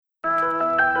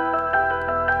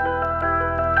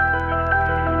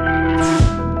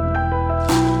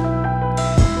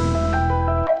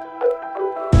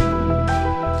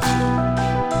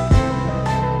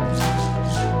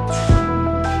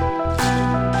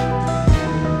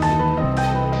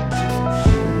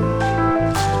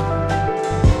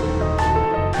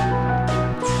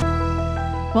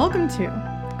Welcome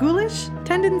to Ghoulish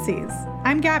Tendencies.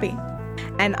 I'm Gabby.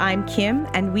 And I'm Kim,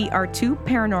 and we are two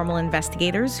paranormal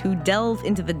investigators who delve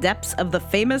into the depths of the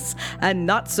famous and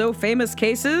not so famous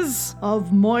cases Of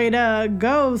Moida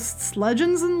ghosts,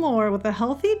 legends, and lore with a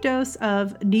healthy dose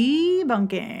of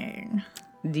debunking.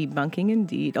 Debunking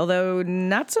indeed, although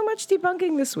not so much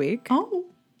debunking this week. Oh,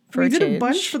 For we a did a change.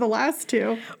 bunch for the last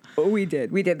two. Oh, we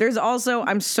did. There's also,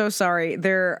 I'm so sorry,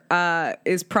 there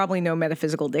is probably no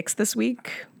metaphysical dicks this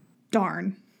week.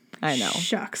 Darn. I know.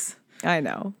 Shucks. I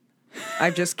know.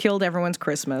 I've just killed everyone's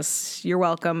Christmas. You're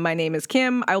welcome. My name is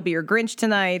Kim. I'll be your Grinch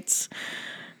tonight.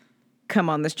 Come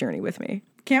on this journey with me.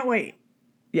 Can't wait.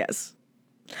 Yes.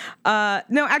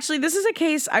 No, actually, this is a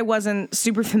case I wasn't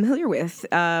super familiar with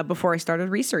before I started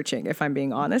researching, if I'm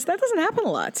being honest. That doesn't happen a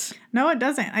lot. No, it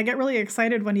doesn't. I get really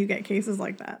excited when you get cases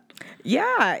like that.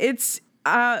 Yeah, it's,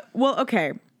 well,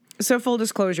 okay. So full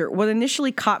disclosure, what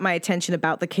initially caught my attention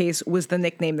about the case was the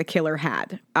nickname the killer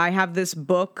had. I have this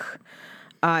book.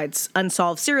 It's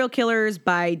Unsolved Serial Killers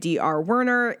by D.R.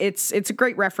 Werner. It's a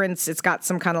great reference. It's got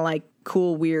some kind of like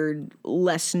cool, weird,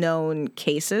 less known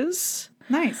cases.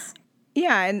 Nice.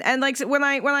 Yeah, and like when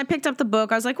I picked up the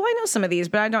book, I was like, well, I know some of these,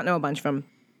 but I don't know a bunch of them.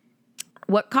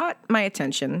 What caught my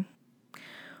attention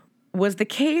was the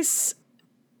case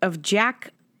of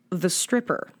Jack the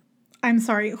Stripper. I'm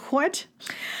sorry, what?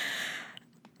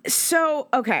 So,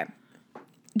 okay.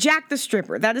 Jack the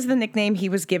Stripper, that is the nickname he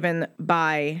was given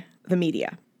by the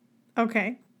media.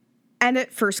 Okay. And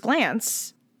at first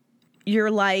glance,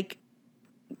 you're like,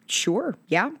 sure,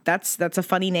 yeah, that's a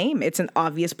funny name. It's an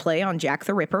obvious play on Jack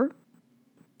the Ripper.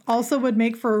 Also would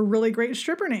make for a really great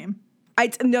stripper name.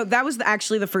 No, that was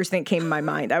actually the first thing that came to my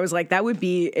mind. I was like, that would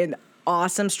be an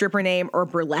awesome stripper name or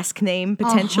burlesque name,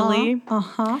 potentially.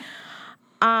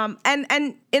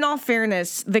 And in all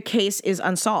fairness, the case is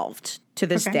unsolved to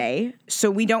this day, so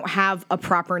we don't have a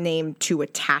proper name to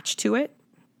attach to it.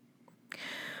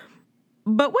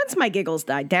 But once my giggles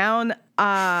died down,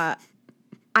 I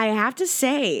have to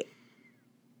say,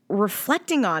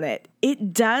 reflecting on it,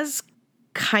 it does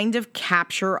kind of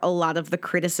capture a lot of the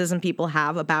criticism people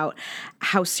have about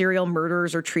how serial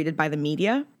murderers are treated by the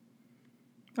media.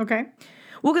 Okay.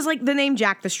 Well, because like the name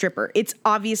Jack the Stripper, it's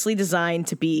obviously designed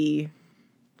to be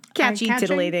catchy, Eye-catching?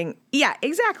 titillating. Yeah,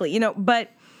 exactly.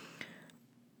 But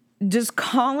does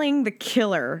calling the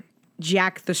killer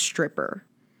Jack the Stripper,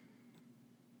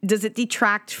 does it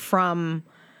detract from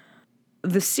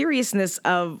the seriousness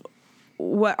of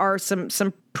what are some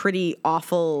pretty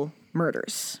awful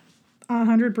murders?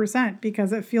 100%,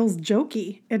 because it feels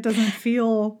jokey. It doesn't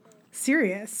feel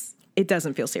serious. It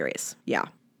doesn't feel serious. Yeah.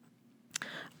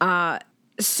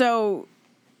 So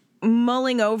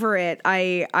mulling over it,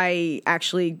 I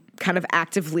actually kind of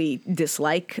actively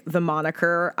dislike the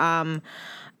moniker.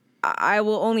 I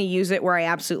will only use it where I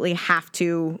absolutely have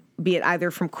to, be it either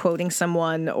from quoting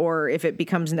someone or if it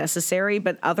becomes necessary.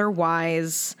 But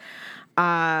otherwise,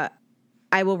 I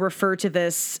will refer to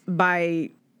this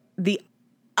by the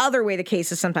other way the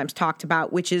case is sometimes talked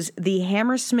about, which is the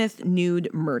Hammersmith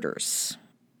nude murders.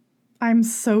 I'm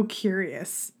so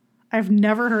curious. I've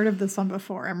never heard of this one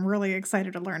before. I'm really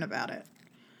excited to learn about it.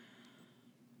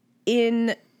 In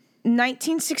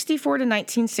 1964 to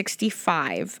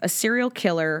 1965, a serial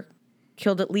killer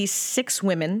killed at least 6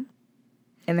 women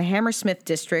in the Hammersmith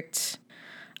district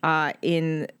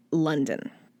in London.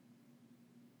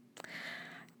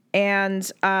 And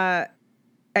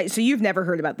so you've never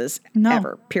heard about this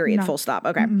ever, period, no. full stop.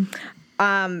 Okay.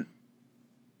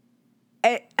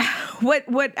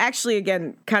 What actually,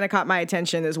 again, kind of caught my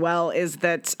attention as well is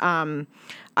that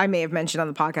I may have mentioned on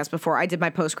the podcast before, I did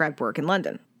my post-grad work in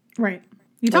London. Right.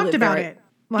 You talked about it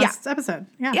last episode.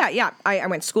 Yeah. I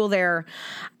went to school there,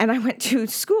 and I went to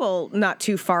school not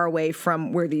too far away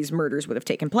from where these murders would have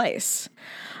taken place.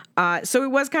 So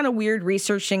it was kind of weird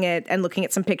researching it and looking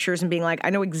at some pictures and being like, I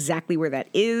know exactly where that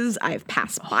is. I've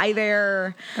passed by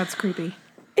there. That's creepy.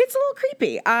 It's a little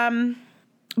creepy.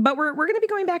 But we're going to be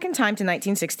going back in time to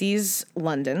 1960s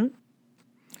London.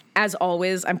 As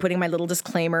always, I'm putting my little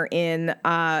disclaimer in.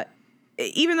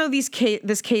 Even though this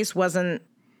case wasn't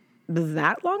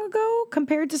that long ago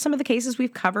compared to some of the cases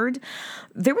we've covered,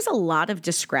 there was a lot of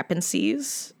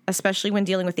discrepancies, especially when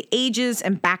dealing with the ages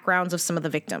and backgrounds of some of the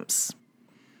victims.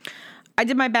 I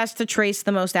did my best to trace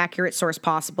the most accurate source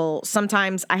possible.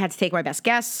 Sometimes I had to take my best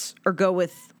guess or go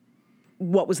with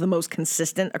what was the most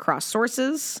consistent across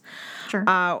sources. Sure.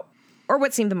 Or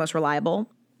what seemed the most reliable.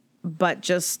 But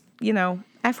just,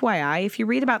 FYI, if you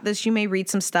read about this, you may read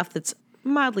some stuff that's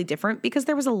mildly different because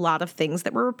there was a lot of things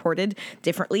that were reported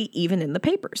differently even in the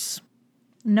papers.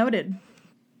 Noted.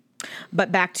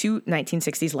 But back to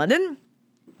 1960s London.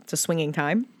 It's a swinging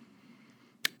time.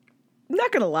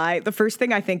 not gonna lie, the first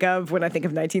thing I think of when I think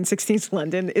of 1960s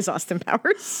London is Austin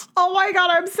Powers. Oh my God,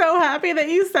 I'm so happy that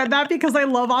you said that because I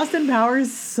love Austin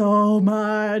Powers so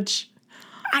much.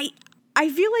 I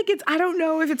feel like I don't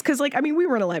know if it's because, like, I mean, we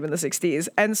weren't alive in the 60s.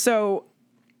 And so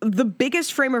the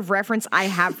biggest frame of reference I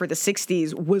have for the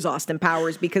 60s was Austin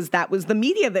Powers because that was the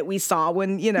media that we saw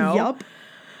when, you know. Yup.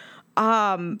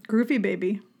 Groovy,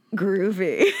 baby.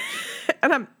 Groovy.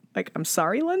 And I'm like, I'm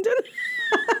sorry, London.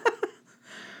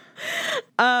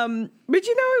 But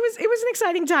you know, it was an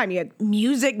exciting time. You had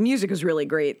music. Music was really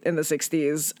great in the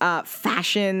 60s.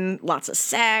 Fashion, lots of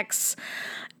sex.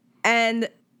 And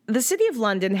the city of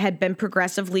London had been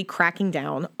progressively cracking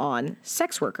down on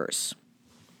sex workers,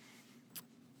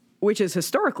 which is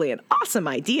historically an awesome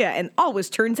idea and always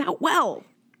turns out well.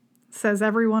 Says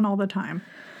everyone all the time.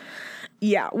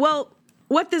 Yeah, well,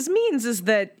 what this means is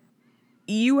that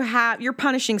you're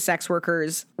punishing sex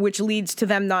workers, which leads to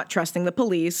them not trusting the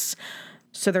police,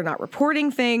 so they're not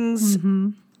reporting things.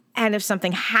 Mm-hmm. And if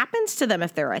something happens to them,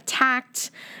 if they're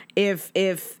attacked, if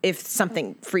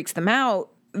something freaks them out,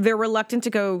 they're reluctant to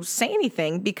go say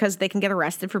anything because they can get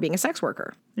arrested for being a sex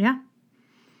worker. Yeah.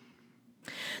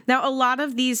 Now, a lot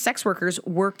of these sex workers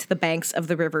worked the banks of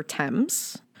the River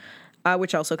Thames,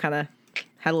 which also kind of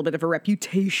had a little bit of a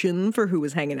reputation for who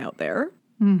was hanging out there.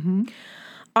 Mm-hmm.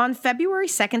 On February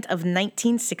 2nd of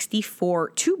 1964,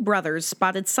 two brothers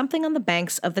spotted something on the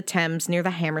banks of the Thames near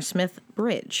the Hammersmith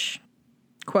Bridge.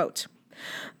 Quote,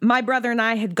 "My brother and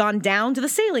I had gone down to the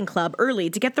sailing club early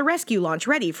to get the rescue launch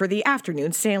ready for the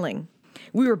afternoon sailing.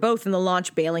 We were both in the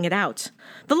launch bailing it out.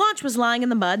 The launch was lying in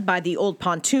the mud by the old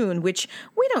pontoon, which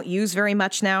we don't use very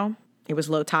much now. It was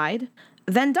low tide.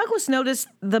 Then Douglas noticed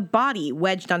the body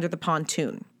wedged under the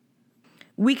pontoon.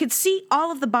 We could see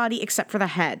all of the body except for the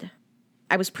head.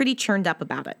 I was pretty churned up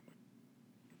about it.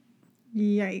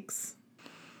 Yikes.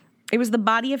 It was the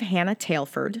body of Hannah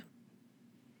Tailford.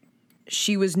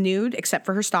 She was nude except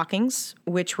for her stockings,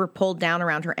 which were pulled down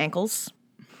around her ankles.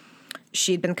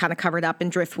 She'd been kind of covered up in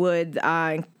driftwood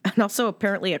and also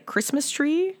apparently a Christmas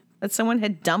tree that someone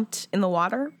had dumped in the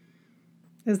water.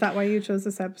 Is that why you chose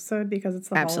this episode? Because it's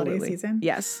the holiday season?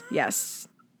 Yes.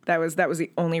 That was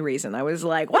the only reason. I was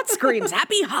like, what screams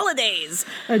happy holidays?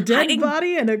 A dead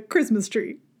body and a Christmas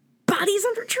tree. Bodies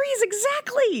under trees,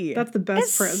 exactly. That's the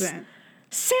best present.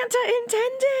 Santa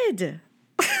intended.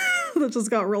 That just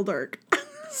got real dark.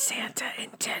 Santa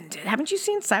intended. Haven't you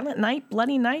seen Silent Night,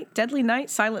 Bloody Night, Deadly Night?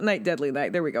 Silent Night, Deadly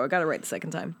Night. There we go. I got it right the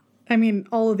second time. I mean,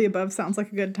 all of the above sounds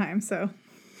like a good time, so.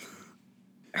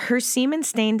 Her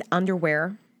semen-stained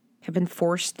underwear had been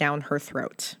forced down her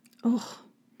throat. Oh.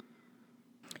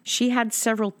 She had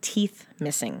several teeth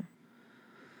missing.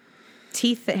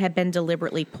 Teeth that had been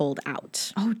deliberately pulled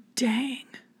out. Oh, dang.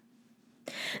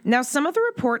 Now, some of the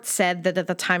reports said that at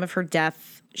the time of her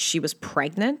death, she was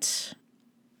pregnant.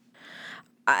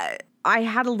 I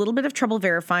had a little bit of trouble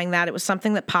verifying that. It was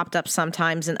something that popped up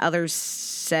sometimes, and others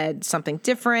said something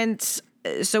different.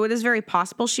 So it is very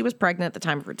possible she was pregnant at the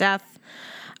time of her death.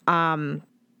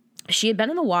 She had been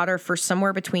in the water for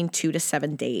somewhere between 2 to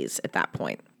 7 days at that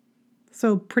point.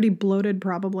 So pretty bloated,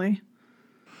 probably.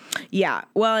 Yeah.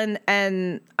 Well,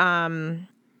 and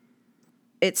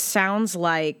it sounds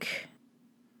like...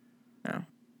 Oh,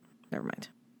 never mind.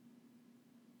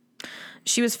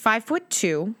 She was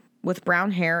 5'2", with brown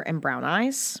hair and brown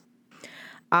eyes.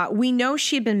 We know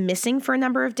she had been missing for a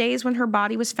number of days when her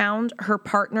body was found. Her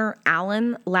partner,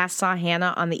 Alan, last saw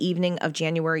Hannah on the evening of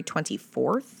January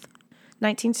 24th,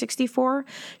 1964.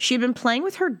 She had been playing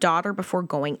with her daughter before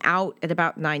going out at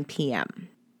about 9 p.m.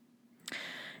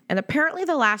 And apparently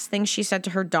the last thing she said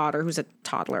to her daughter, who's a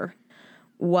toddler,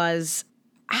 was,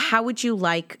 "How would you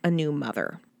like a new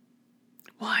mother?"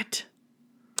 What?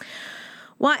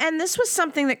 Well, and this was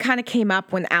something that kind of came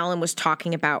up when Alan was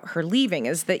talking about her leaving,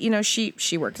 is that, you know, she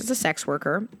worked as a sex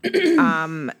worker.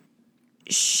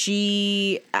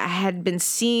 She had been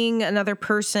seeing another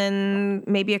person,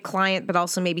 maybe a client, but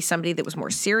also maybe somebody that was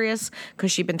more serious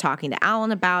because she'd been talking to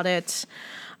Alan about it.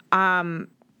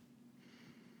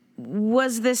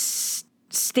 Was this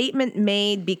statement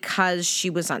made because she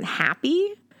was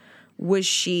unhappy? Was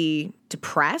she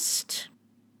depressed?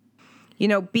 You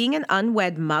know, being an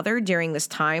unwed mother during this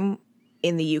time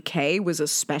in the UK was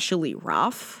especially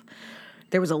rough.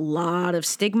 There was a lot of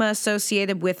stigma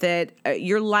associated with it.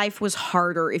 Your life was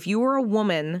harder. If you were a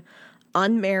woman,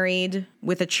 unmarried,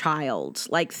 with a child,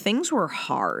 like, things were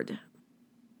hard.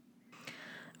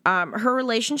 Her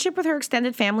relationship with her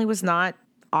extended family was not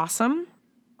awesome.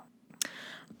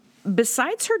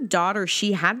 Besides her daughter,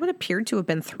 she had what appeared to have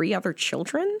been 3 other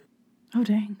children. Oh,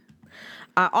 dang.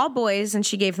 All boys, and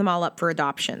she gave them all up for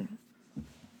adoption.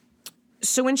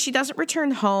 So when she doesn't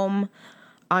return home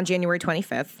on January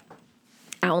 25th,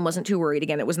 Alan wasn't too worried.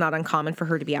 Again, it was not uncommon for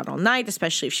her to be out all night,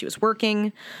 especially if she was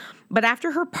working. But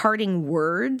after her parting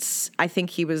words, I think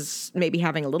he was maybe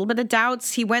having a little bit of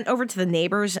doubts. He went over to the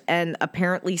neighbors and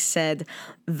apparently said,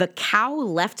 "The cow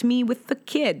left me with the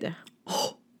kid."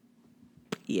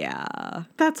 Yeah.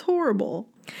 That's horrible.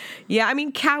 Yeah, I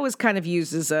mean, cow is kind of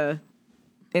used as a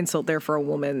insult there for a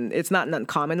woman. It's not an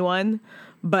uncommon one,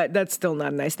 but that's still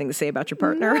not a nice thing to say about your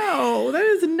partner. No, that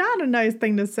is not a nice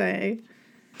thing to say.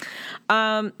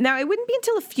 Now, it wouldn't be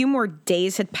until a few more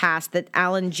days had passed that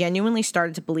Alan genuinely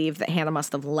started to believe that Hannah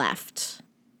must have left.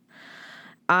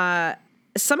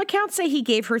 Some accounts say he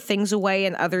gave her things away,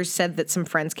 and others said that some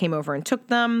friends came over and took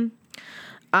them.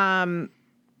 On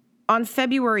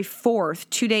February 4th,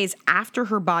 2 days after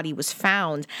her body was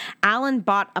found, Alan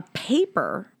bought a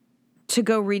paper to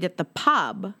go read at the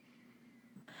pub.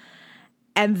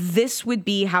 And this would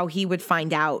be how he would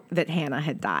find out that Hannah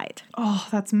had died. Oh,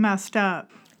 that's messed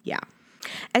up. Yeah.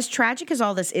 As tragic as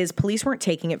all this is, police weren't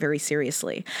taking it very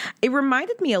seriously. It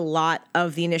reminded me a lot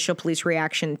of the initial police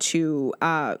reaction to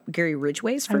Gary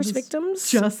Ridgway's first victims.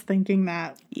 Just thinking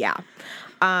that. Yeah.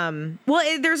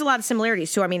 There's a lot of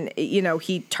similarities too. I mean,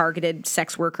 he targeted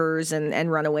sex workers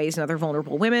and runaways and other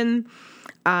vulnerable women.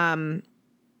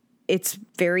 It's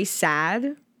very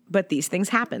sad, but these things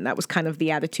happen. That was kind of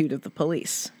the attitude of the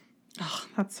police. Oh,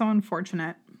 that's so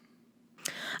unfortunate.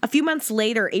 A few months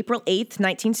later, April 8th,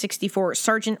 1964,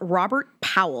 Sergeant Robert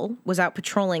Powell was out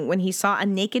patrolling when he saw a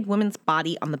naked woman's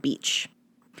body on the beach.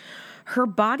 Her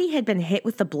body had been hit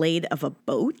with the blade of a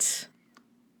boat.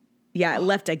 Yeah, it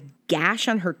left a gash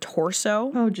on her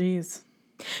torso. Oh, geez.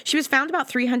 She was found about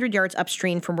 300 yards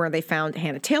upstream from where they found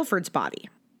Hannah Tailford's body.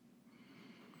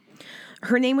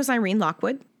 Her name was Irene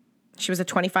Lockwood. She was a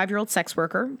 25-year-old sex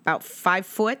worker, about 5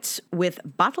 foot, with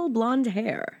bottle blonde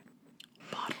hair.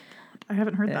 I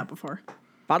haven't heard that before.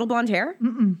 Bottle blonde hair?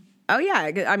 Mm-mm. Oh,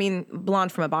 yeah. I mean,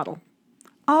 blonde from a bottle.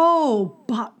 Oh,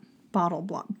 bottle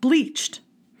blonde. Bleached.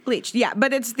 Bleached, yeah.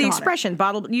 But it's the expression,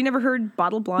 bottle. You never heard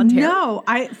bottle blonde hair? No.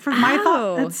 My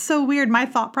thought, that's so weird. My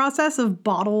thought process of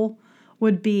bottle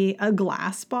would be a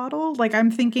glass bottle. Like,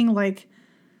 I'm thinking, like,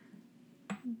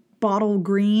 bottle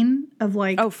green of,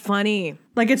 like... Oh, funny.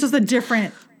 Like, it's just a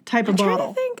different type of bottle. I'm trying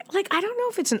to think, like, I don't know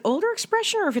if it's an older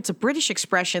expression or if it's a British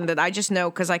expression that I just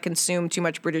know because I consume too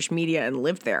much British media and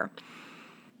lived there.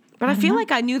 But I feel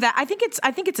like I knew that. I think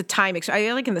it's a time. I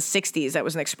feel like in the 60s that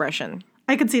was an expression.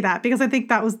 I could see that because I think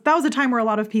that was a time where a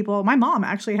lot of people. My mom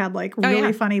actually had like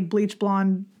really funny bleach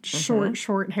blonde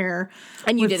short hair,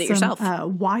 and you did it yourself.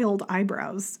 Wild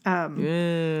eyebrows. I'll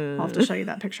have to show you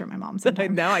that picture of my mom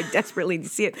sometime. No, I desperately need to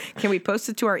see it. Can we post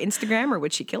it to our Instagram or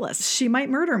would she kill us? She might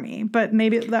murder me, but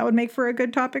maybe that would make for a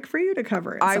good topic for you to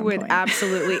cover. I would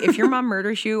absolutely. If your mom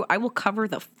murders you, I will cover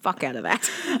the fuck out of that.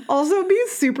 Also, it'd be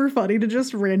super funny to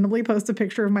just randomly post a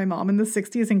picture of my mom in the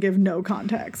 60s and give no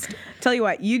context. Tell you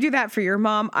what, you do that for your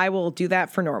mom, I will do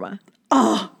that for Norma.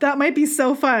 Oh, that might be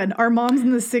so fun. Our mom's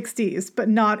in the 60s, but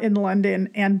not in London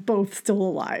and both still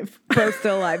alive. Both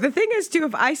still alive. The thing is, too,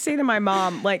 if I say to my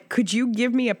mom, like, could you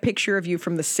give me a picture of you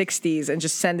from the 60s and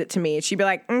just send it to me? And she'd be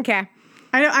like, okay.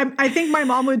 I think my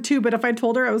mom would, too, but if I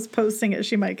told her I was posting it,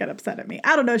 she might get upset at me.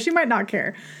 I don't know. She might not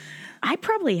care. I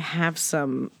probably have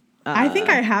some. I think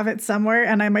I have it somewhere,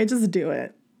 and I might just do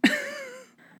it.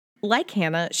 Like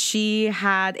Hannah, she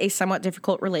had a somewhat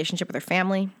difficult relationship with her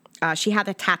family. She had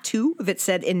a tattoo that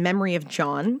said, "In memory of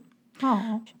John."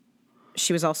 Oh.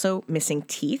 She was also missing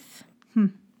teeth.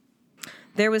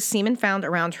 There was semen found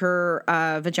around her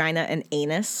vagina and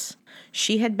anus.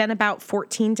 She had been about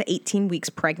 14 to 18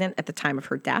 weeks pregnant at the time of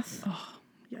her death. Oh,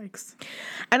 yikes.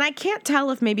 And I can't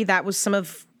tell if maybe that was some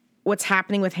of what's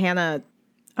happening with Hannah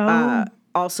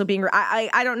also being...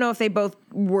 I don't know if they both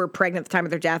were pregnant at the time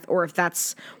of their death or if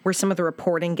that's where some of the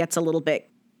reporting gets a little bit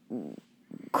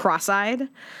cross-eyed.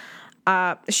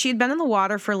 She had been in the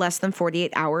water for less than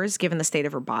 48 hours, given the state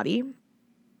of her body.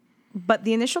 But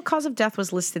the initial cause of death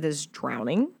was listed as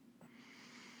drowning.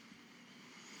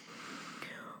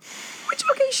 Which,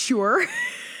 okay, sure.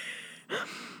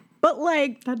 But,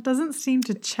 like... That doesn't seem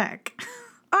to check.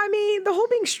 I mean, the whole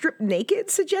being stripped naked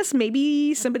suggests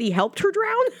maybe somebody helped her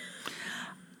drown.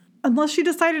 Unless she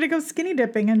decided to go skinny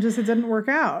dipping and just it didn't work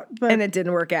out. And it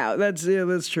didn't work out. That's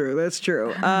true. That's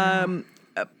true.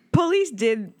 Police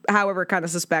did, however, kind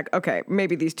of suspect, okay,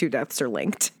 maybe these two deaths are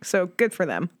linked. So good for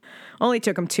them. Only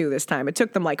took them 2 this time. It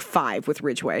took them like 5 with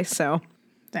Ridgway. So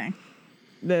dang.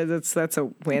 That's a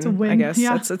win, it's a win, I guess.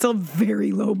 Yeah. It's a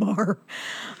very low bar.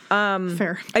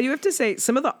 Fair. I do have to say,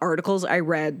 some of the articles I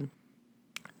read,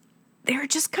 they're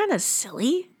just kind of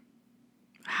silly.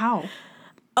 How?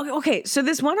 Okay, so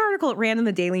this one article ran in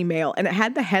the Daily Mail, and it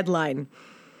had the headline.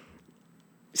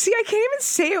 See, I can't even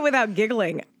say it without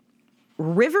giggling.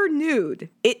 River nude.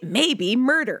 It may be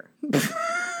murder.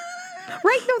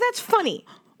 Right? No, that's funny.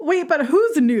 Wait, but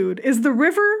who's nude? Is the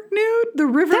river nude? The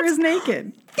river is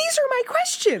naked. These are my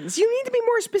questions. You need to be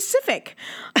more specific.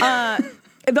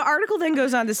 The article then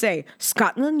goes on to say,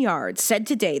 Scotland Yard said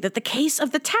today that the case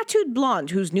of the tattooed blonde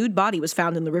whose nude body was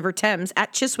found in the River Thames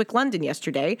at Chiswick, London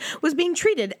yesterday was being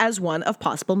treated as one of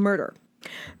possible murder.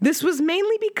 This was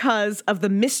mainly because of the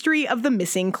mystery of the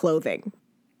missing clothing.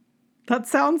 That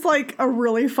sounds like a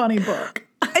really funny book.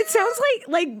 It sounds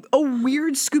like a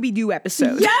weird Scooby-Doo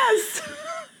episode. Yes!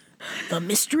 The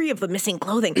mystery of the missing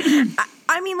clothing.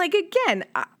 I mean, like, again,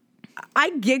 I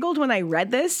giggled when I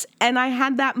read this, and I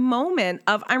had that moment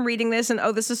of I'm reading this and,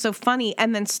 oh, this is so funny,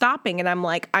 and then stopping, and I'm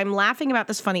like, I'm laughing about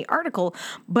this funny article,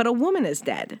 but a woman is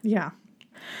dead. Yeah.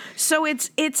 So it's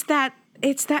that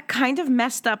kind of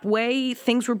messed up way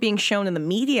things were being shown in the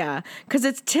media, because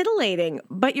it's titillating,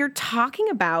 but you're talking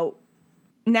about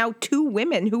now 2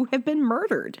 women who have been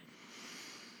murdered.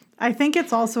 I think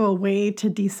it's also a way to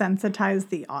desensitize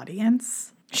the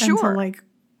audience. Sure. And to, like,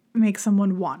 make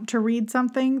someone want to read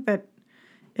something that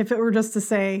if it were just to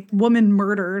say woman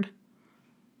murdered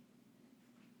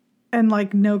and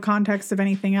like no context of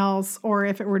anything else, or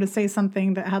if it were to say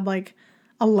something that had like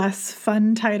a less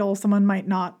fun title, someone might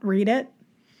not read it.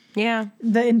 Yeah.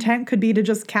 The intent could be to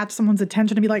just catch someone's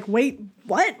attention and be like, wait,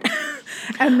 what?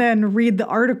 And then read the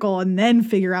article and then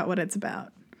figure out what it's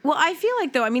about. Well, I feel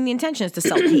like, though, I mean, the intention is to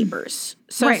sell papers.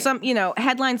 So right. some,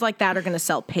 headlines like that are going to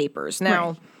sell papers. Now,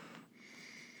 right.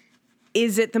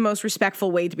 Is it the most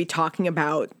respectful way to be talking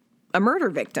about a murder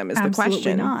victim is Absolutely the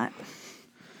question. Not.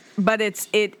 But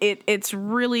it's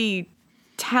really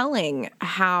telling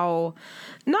how,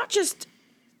 not just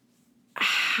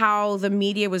how the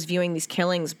media was viewing these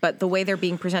killings, but the way they're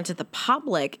being presented to the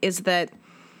public is that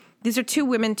these are 2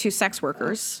 women, 2 sex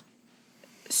workers.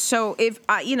 So if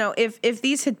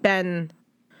these had been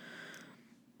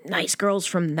nice girls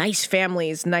from nice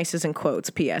families, nice is in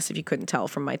quotes, P.S. if you couldn't tell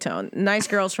from my tone, nice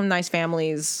girls from nice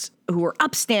families who were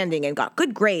upstanding and got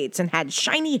good grades and had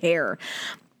shiny hair,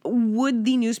 would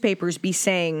the newspapers be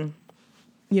saying,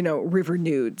 river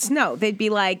nudes? No, they'd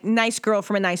be like, nice girl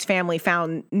from a nice family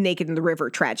found naked in the river,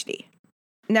 tragedy.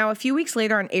 Now, a few weeks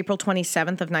later, on April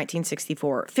 27th of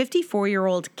 1964,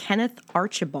 54-year-old Kenneth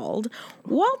Archibald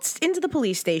waltzed into the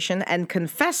police station and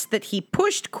confessed that he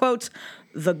pushed, quote,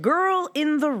 the girl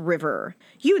in the river.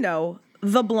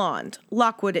 The blonde,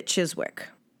 Lockwood at Chiswick.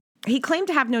 He claimed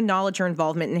to have no knowledge or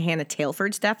involvement in Hannah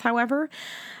Tailford's death, however,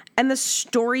 and the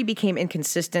story became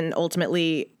inconsistent, and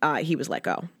ultimately, he was let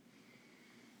go.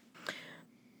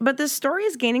 But this story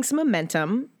is gaining some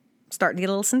momentum, starting to get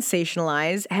a little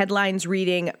sensationalized. Headlines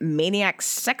reading, maniac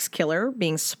sex killer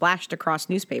being splashed across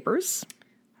newspapers.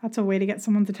 That's a way to get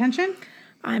someone's attention.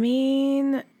 I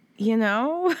mean,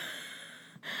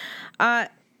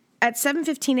 At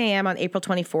 7:15 a.m. on April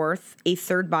 24th, a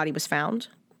third body was found.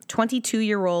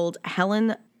 22-year-old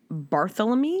Helen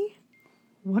Bartholomew.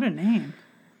 What a name.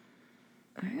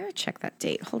 I gotta check that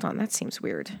date. Hold on, that seems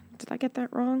weird. Did I get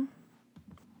that wrong?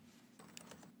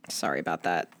 Sorry about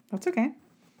that. That's okay.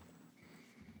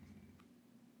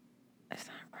 Is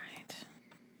that right?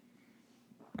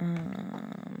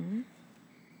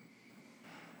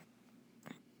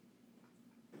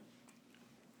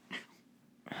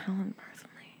 Helen Bartholomew.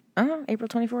 Oh, April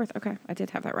 24th. Okay, I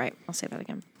did have that right. I'll say that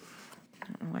again. I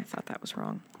don't know why I thought that was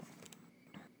wrong.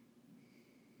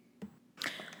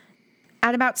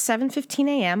 At about 7:15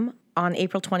 a.m. on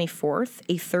April 24th,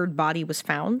 a third body was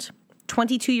found.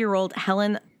 22-year-old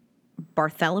Helen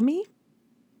Bartholomew.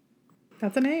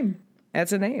 That's a name.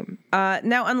 That's a name.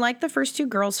 Now, unlike the first 2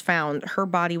 girls found, her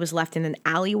body was left in an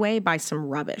alleyway by some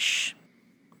rubbish.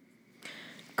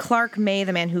 Clark May,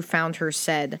 the man who found her,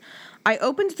 said, I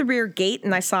opened the rear gate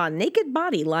and I saw a naked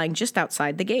body lying just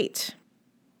outside the gate.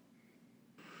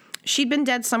 She'd been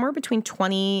dead somewhere between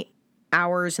 20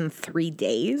 hours and 3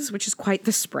 days, which is quite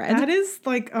the spread. That is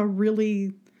like a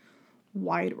really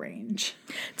wide range.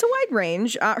 It's a wide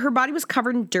range. Her body was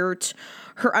covered in dirt.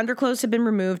 Her underclothes had been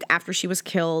removed after she was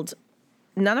killed.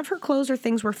 None of her clothes or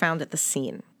things were found at the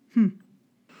scene.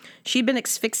 She'd been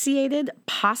asphyxiated,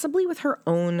 possibly with her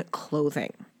own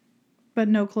clothing. But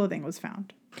no clothing was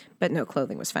found.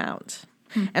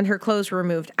 And her clothes were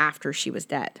removed after she was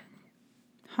dead.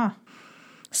 Huh.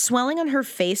 Swelling on her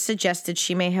face suggested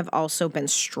she may have also been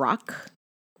struck.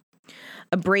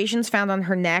 Abrasions found on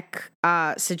her neck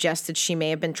suggested she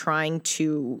may have been trying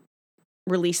to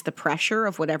release the pressure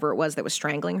of whatever it was that was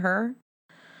strangling her.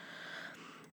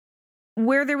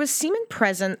 Where there was semen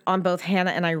present on both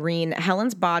Hannah and Irene,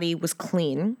 Helen's body was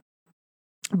clean,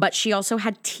 but she also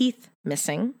had teeth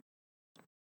missing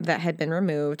that had been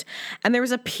removed, and there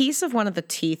was a piece of one of the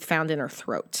teeth found in her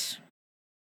throat.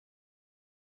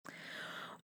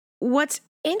 What's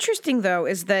interesting, though,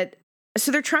 is that,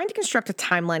 so they're trying to construct a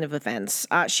timeline of events.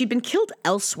 She'd been killed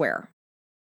elsewhere.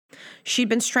 She'd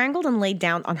been strangled and laid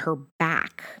down on her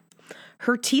back.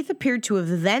 Her teeth appeared to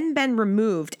have then been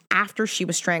removed after she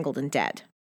was strangled and dead.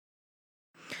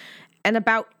 And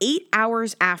about 8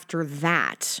 hours after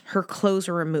that, her clothes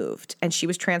were removed and she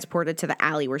was transported to the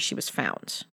alley where she was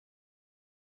found.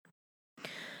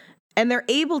 And they're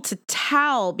able to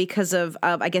tell because of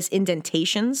I guess,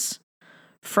 indentations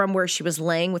from where she was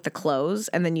laying with the clothes,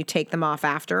 and then you take them off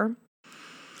after.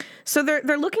 So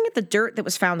they're looking at the dirt that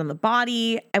was found on the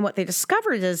body, and what they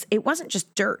discovered is it wasn't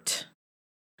just dirt.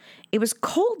 It was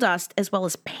coal dust as well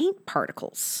as paint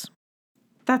particles.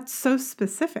 That's so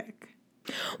specific.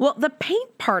 Well, the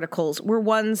paint particles were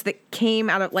ones that came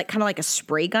out of kind of like a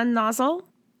spray gun nozzle.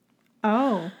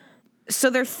 Oh. So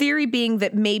their theory being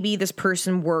that maybe this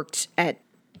person worked at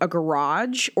a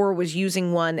garage or was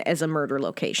using one as a murder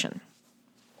location.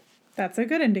 That's a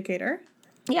good indicator.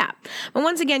 Yeah. But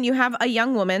once again, you have a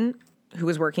young woman who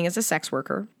was working as a sex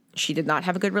worker. She did not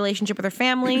have a good relationship with her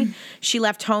family. She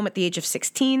left home at the age of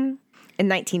 16. In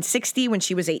 1960, when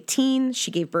she was 18,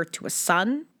 she gave birth to a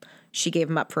son. She gave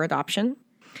him up for adoption.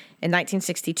 In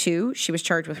 1962, she was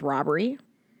charged with robbery.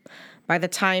 By the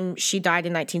time she died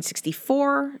in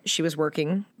 1964, she was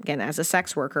working, again, as a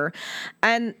sex worker.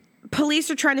 And police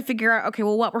are trying to figure out, okay,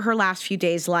 well, what were her last few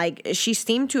days like? She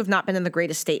seemed to have not been in the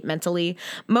greatest state mentally.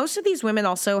 Most of these women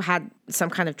also had some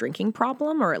kind of drinking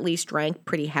problem, or at least drank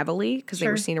pretty heavily because they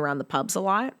were seen around the pubs a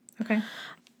lot. Okay.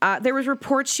 There was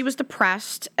reports she was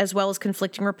depressed, as well as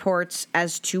conflicting reports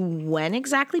as to when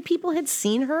exactly people had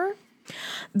seen her.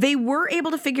 They were able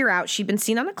to figure out she'd been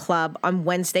seen on a club on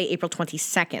Wednesday, April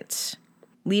 22nd,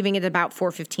 leaving at about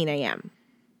 4:15 a.m.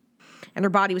 And her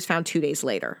body was found 2 days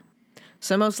later.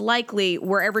 So most likely,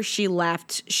 wherever she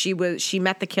left, she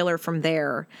met the killer from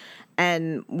there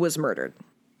and was murdered.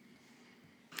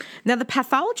 Now, the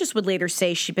pathologist would later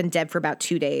say she'd been dead for about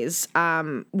 2 days,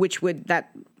 that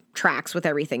tracks with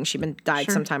everything. She'd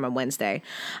died sometime on Wednesday.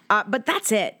 But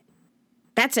that's it.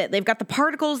 That's it. They've got the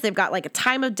particles. They've got a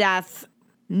time of death.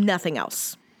 Nothing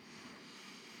else.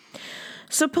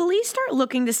 So police start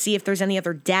looking to see if there's any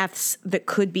other deaths that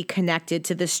could be connected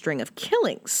to this string of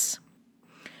killings.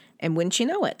 And wouldn't you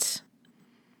know it,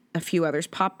 a few others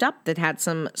popped up that had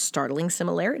some startling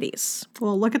similarities.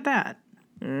 Well, look at that.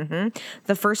 Mm-hmm.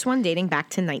 The first one dating back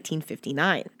to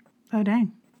 1959. Oh,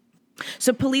 dang.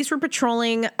 So police were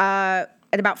patrolling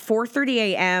at about 4:30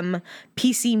 a.m.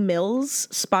 PC Mills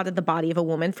spotted the body of a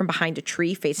woman from behind a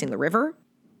tree facing the river.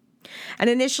 And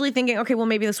initially thinking, okay, well,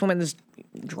 maybe this woman is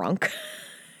drunk.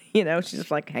 She's just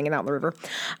hanging out in the river.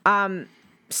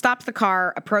 Stopped the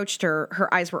car, approached her.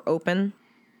 Her eyes were open.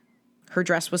 Her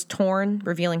dress was torn,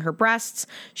 revealing her breasts.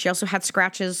 She also had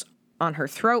scratches on her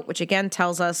throat, which again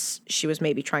tells us she was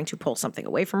maybe trying to pull something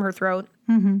away from her throat.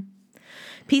 Mm-hmm.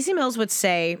 PC Mills would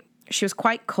say she was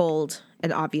quite cold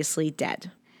and obviously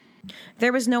dead.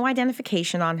 There was no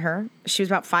identification on her. She was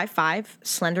about 5'5",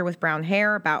 slender with brown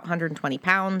hair, about 120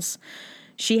 pounds.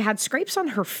 She had scrapes on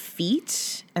her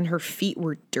feet, and her feet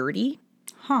were dirty.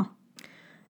 Huh.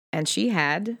 And she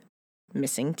had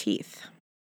missing teeth.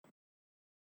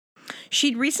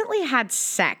 She'd recently had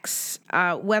sex.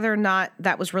 Whether or not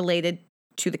that was related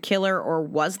to the killer or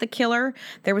was the killer,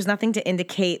 there was nothing to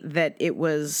indicate that it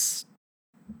was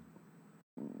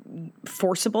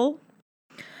forcible.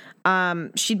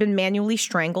 She'd been manually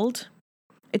strangled.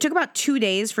 It took about 2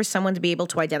 days for someone to be able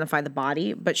to identify the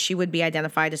body, but she would be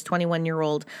identified as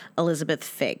 21-year-old Elizabeth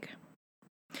Figg.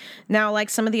 Now, like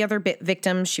some of the other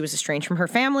victims, she was estranged from her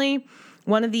family.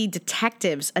 One of the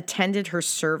detectives attended her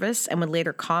service and would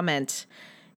later comment,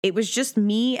 "It was just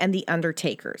me and the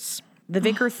undertakers. The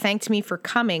vicar thanked me for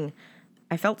coming.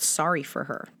 I felt sorry for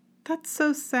her." That's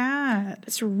so sad.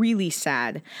 It's really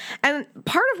sad. And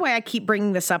part of why I keep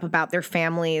bringing this up about their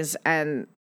families and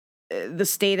the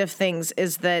state of things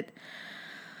is that,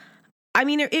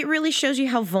 it really shows you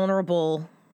how vulnerable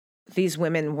these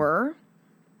women were,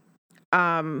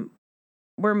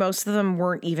 where most of them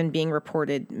weren't even being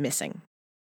reported missing.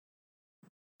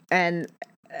 And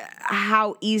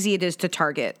how easy it is to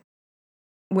target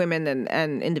women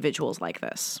and individuals like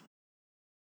this.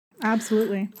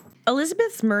 Absolutely.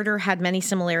 Elizabeth's murder had many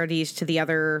similarities to the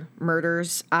other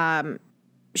murders.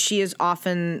 She is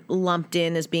often lumped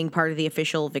in as being part of the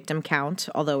official victim count,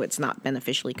 although it's not been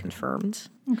officially confirmed.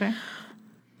 Okay.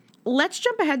 let's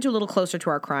jump ahead to a little closer to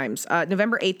our crimes.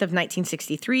 November 8th of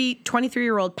 1963,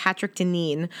 23-year-old Patrick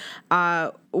Deneen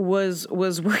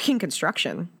was working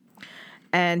construction,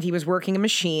 and he was working a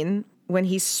machine when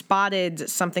he spotted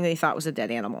something that he thought was a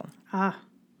dead animal.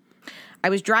 I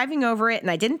was driving over it,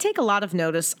 and I didn't take a lot of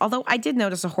notice, although I did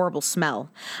notice a horrible smell.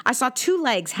 I saw 2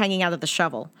 legs hanging out of the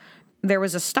shovel. There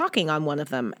was a stocking on one of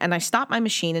them, and I stopped my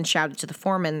machine and shouted to the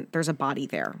foreman, "There's a body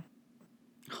there."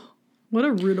 What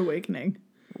a rude awakening.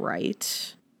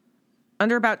 Right.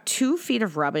 Under about 2 feet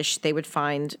of rubbish, they would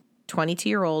find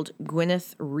 22-year-old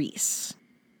Gwyneth Reese.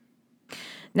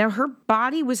 Now, her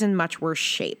body was in much worse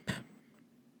shape.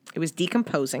 It was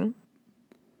decomposing.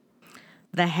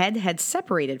 The head had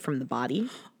separated from the body.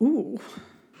 Ooh.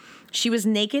 She was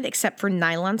naked except for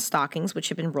nylon stockings, which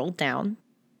had been rolled down.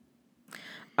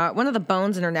 One of the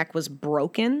bones in her neck was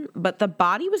broken, but the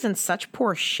body was in such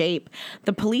poor shape,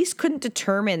 the police couldn't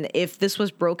determine if this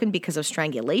was broken because of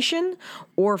strangulation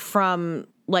or from,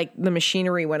 like, the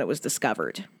machinery when it was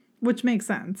discovered. Which makes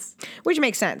sense.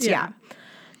 Yeah.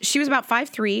 She was about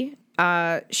 5'3".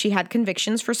 She had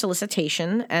convictions for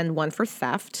solicitation and one for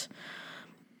theft.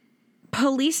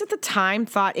 Police at the time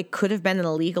thought it could have been an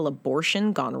illegal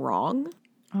abortion gone wrong.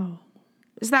 Oh.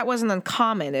 Because that wasn't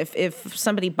uncommon. If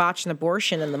somebody botched an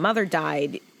abortion and the mother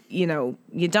died, you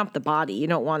dump the body. You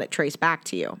don't want it traced back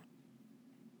to you.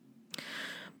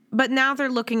 But now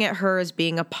they're looking at her as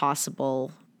being a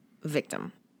possible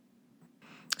victim.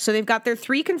 So they've got their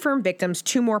 3 confirmed victims,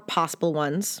 2 more possible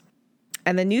ones.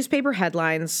 And the newspaper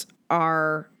headlines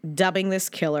are dubbing this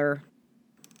killer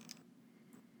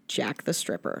Jack the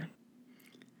Stripper.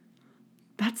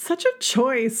 That's such a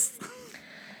choice.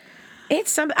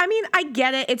 I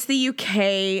get it. It's the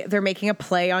UK. They're making a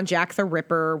play on Jack the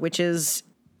Ripper, which is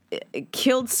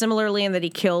killed similarly in that he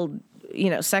killed,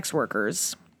 sex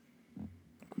workers.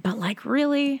 But,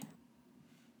 really?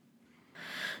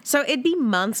 So it'd be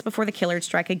months before the killer would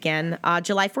strike again.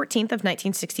 July 14th of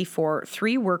 1964,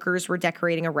 3 workers were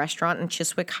decorating a restaurant in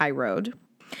Chiswick High Road.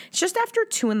 It's just after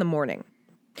 2 a.m.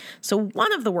 So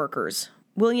one of the workers,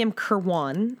 William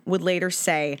Kirwan, would later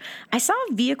say, "I saw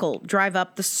a vehicle drive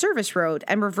up the service road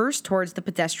and reverse towards the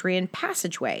pedestrian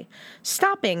passageway,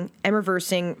 stopping and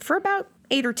reversing for about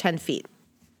 8 or 10 feet.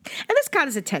 And this caught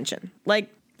his attention.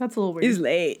 That's a little weird. It's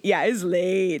late. Yeah, it's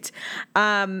late.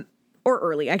 Or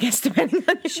early, I guess, depending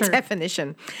on your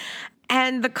definition.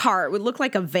 And the car, it would look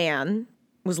like a van,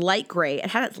 was light gray.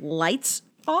 It had its lights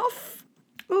off.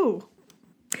 Ooh.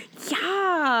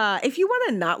 Yeah. If you want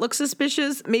to not look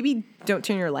suspicious, maybe don't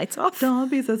turn your lights off.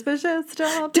 Don't be suspicious.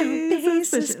 Don't be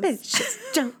suspicious.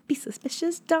 Don't be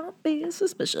suspicious. Don't be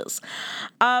suspicious.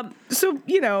 So,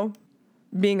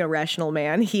 being a rational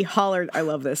man, he hollered, I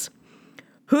love this,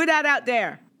 "Who dat out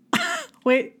there?"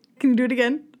 Wait, can you do it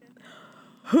again?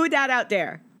 "Who dat out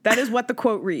there?" That is what the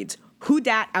quote reads. "Who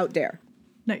dat out there?"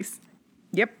 Nice.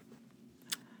 Yep.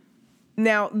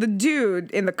 Now, the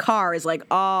dude in the car is like,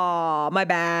 "Oh, my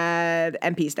bad,"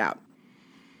 and peaced out.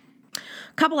 A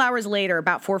couple hours later,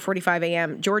 about 4:45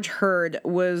 a.m., George Hurd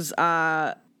was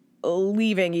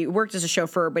leaving. He worked as a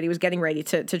chauffeur, but he was getting ready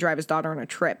to drive his daughter on a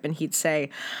trip. And he'd say,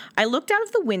 "I looked out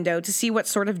of the window to see what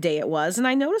sort of day it was, and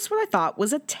I noticed what I thought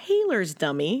was a tailor's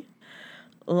dummy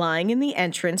lying in the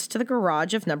entrance to the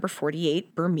garage of number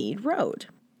 48 Bermead Road.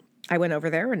 I went over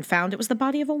there and found it was the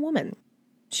body of a woman.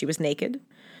 She was naked.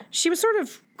 She was sort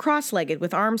of cross-legged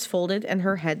with arms folded and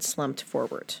her head slumped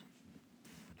forward."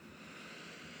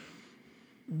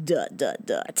 Dot, dot,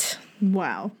 dot.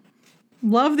 Wow.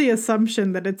 Love the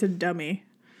assumption that it's a dummy.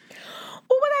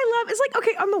 Well, what I love is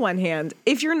okay, on the one hand,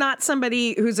 if you're not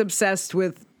somebody who's obsessed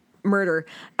with murder,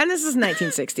 and this is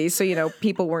 1960s, so,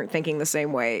 people weren't thinking the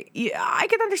same way. Yeah, I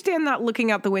could understand not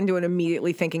looking out the window and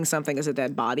immediately thinking something is a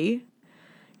dead body.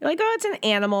 You're like, oh, it's an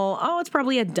animal. Oh, it's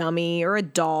probably a dummy or a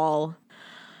doll.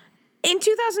 In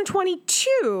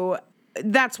 2022,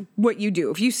 that's what you do.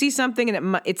 If you see something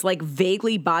and it's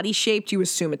vaguely body shaped, you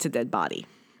assume it's a dead body.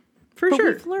 But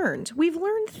sure. We've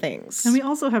learned things. And we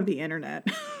also have the internet.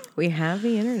 We have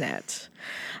the internet.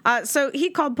 So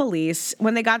he called police.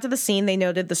 When they got to the scene, they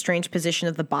noted the strange position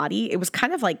of the body. It was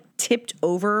kind of tipped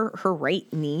over her right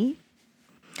knee.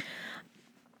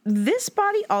 This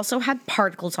body also had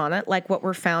particles on it, like what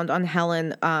were found on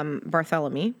Helen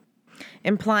Bartholomew,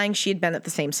 implying she had been at the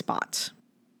same spot.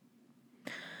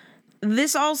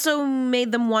 This also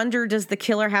made them wonder, does the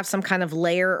killer have some kind of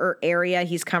layer or area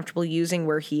he's comfortable using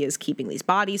where he is keeping these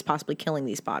bodies, possibly killing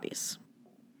these bodies?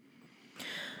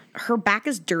 Her back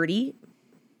is dirty,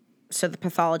 so the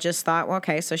pathologist thought, well,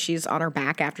 okay, so she's on her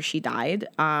back after she died,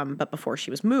 but before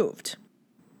she was moved.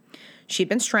 She'd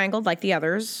been strangled like the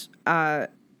others.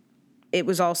 It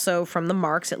was also from the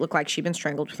marks. It looked like she'd been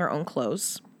strangled with her own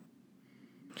clothes.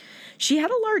 She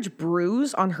had a large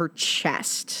bruise on her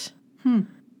chest,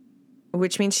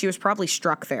 which means she was probably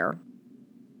struck there.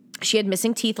 She had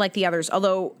missing teeth like the others,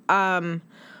 although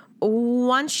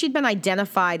once she'd been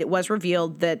identified, it was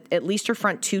revealed that at least her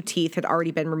front 2 teeth had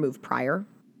already been removed prior.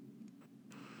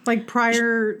 Like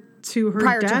prior to her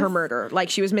Prior death? to her murder. Like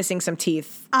she was missing some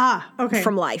teeth. Okay.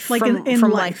 From life. Like from in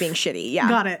life being shitty. Yeah.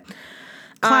 Got it.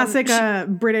 Classic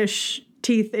British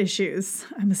teeth issues,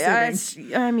 I'm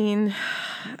assuming.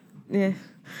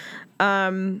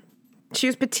 She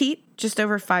was petite, just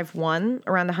over 5'1",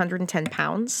 around 110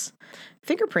 pounds.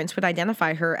 Fingerprints would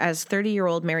identify her as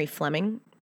 30-year-old Mary Fleming.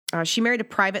 She married a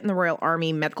private in the Royal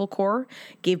Army Medical Corps,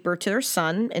 gave birth to their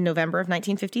son in November of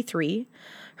 1953.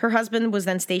 Her husband was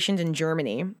then stationed in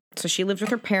Germany, so she lived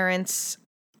with her parents,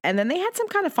 and then they had some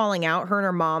kind of falling out. Her and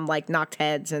her mom, like, knocked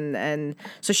heads, and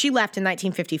so she left in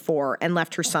 1954 and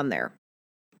left her son there.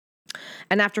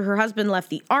 And after her husband left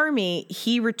the army,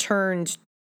 he returned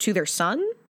to their son,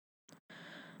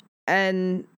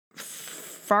 and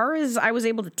far as I was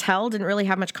able to tell, didn't really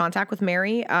have much contact with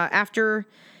Mary. After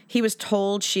he was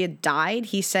told she had died,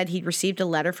 he said he'd received a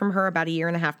letter from her about a year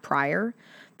and a half prior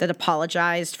that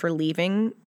apologized for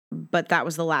leaving, but that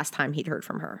was the last time he'd heard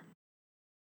from her.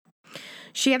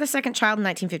 She had a second child in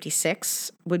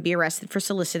 1956, would be arrested for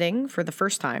soliciting for the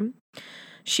first time.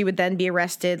 She would then be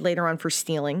arrested later on for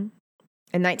stealing.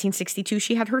 In 1962,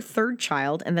 she had her third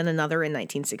child, and then another in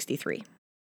 1963.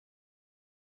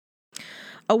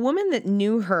 A woman that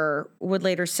knew her would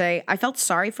later say, "I felt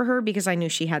sorry for her because I knew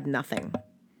she had nothing."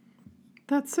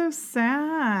 That's so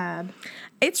sad.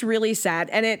 It's really sad.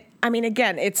 And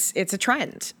again, it's a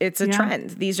trend. It's a trend.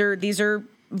 These are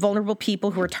vulnerable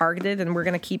people who are targeted, and we're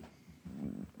going to keep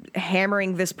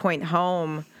hammering this point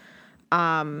home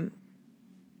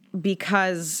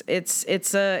because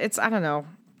it's I don't know.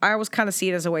 I always kind of see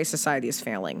it as a way society is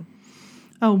failing.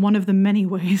 Oh, one of the many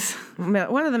ways.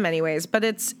 One of the many ways, but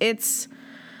it's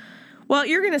well,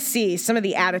 you're going to see some of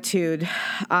the attitude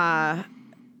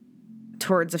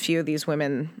towards a few of these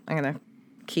women I'm going to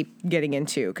keep getting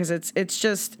into, because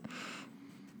it's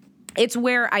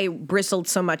where I bristled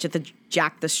so much at the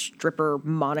Jack the Stripper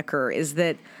moniker, is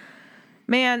that,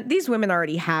 man, these women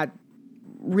already had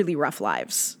really rough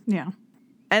lives. Yeah.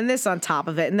 And this on top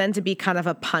of it, and then to be kind of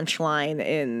a punchline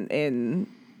in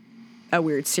a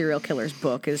weird serial killer's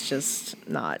book is just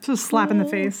not... It's a slap in the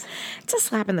face. It's a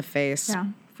slap in the face. Yeah,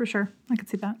 for sure. I could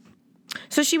see that.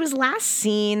 So she was last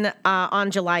seen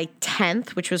on July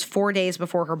 10th, which was 4 days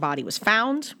before her body was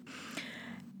found.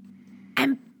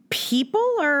 And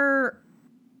people are...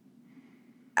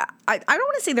 I don't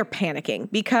want to say they're panicking,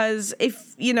 because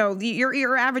if,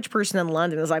 your average person in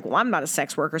London is like, well, I'm not a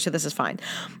sex worker, so this is fine.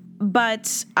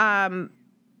 But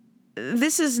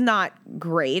this is not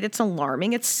great. It's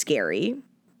alarming. It's scary.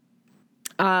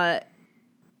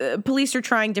 Police are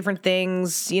trying different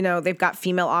things. They've got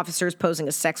female officers posing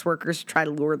as sex workers to try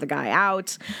to lure the guy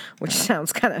out, which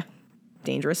sounds kind of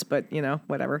dangerous, but,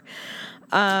 whatever.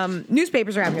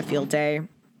 Newspapers are having a field day.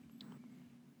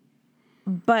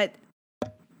 But...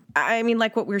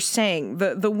 like what we were saying,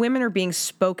 the women are being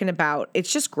spoken about.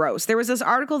 It's just gross. There was this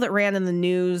article that ran in the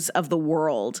News of the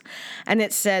World, and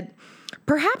it said,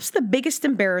 perhaps the biggest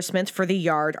embarrassment for the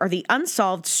Yard are the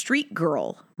unsolved street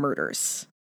girl murders.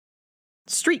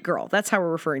 Street girl, that's how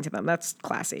we're referring to them. That's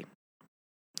classy.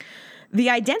 The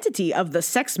identity of the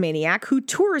sex maniac who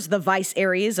tours the vice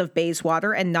areas of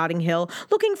Bayswater and Notting Hill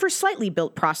looking for slightly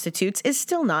built prostitutes is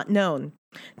still not known.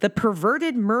 The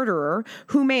perverted murderer,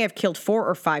 who may have killed 4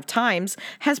 or 5 times,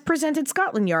 has presented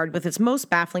Scotland Yard with its most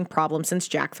baffling problem since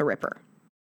Jack the Ripper.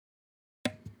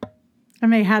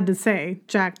 And they had to say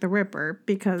Jack the Ripper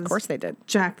because... Of course they did.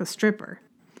 Jack the Stripper.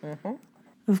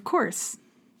 Mm-hmm. Of course.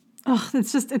 Oh,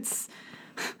 it's...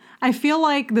 I feel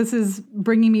like this is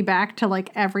bringing me back to, like,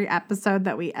 every episode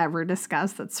that we ever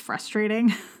discuss that's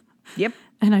frustrating. Yep.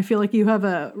 And I feel like you have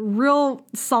a real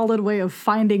solid way of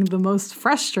finding the most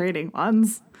frustrating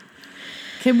ones.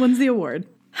 Kim wins the award.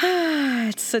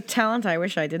 It's a talent I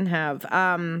wish I didn't have.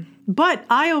 But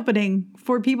eye-opening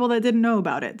for people that didn't know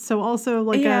about it. So also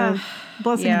like a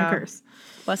blessing and a curse.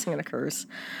 Blessing and a curse.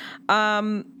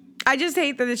 I just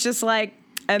hate that it's just like,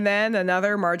 and then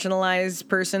another marginalized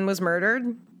person was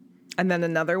murdered. And then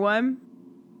another one.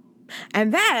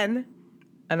 And then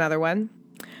another one.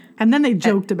 And then they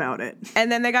joked about it.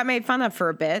 And then they got made fun of for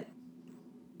a bit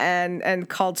and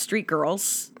called street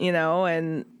girls,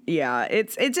 and yeah,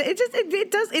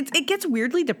 it gets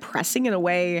weirdly depressing in a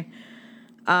way.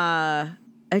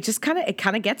 It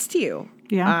kind of gets to you.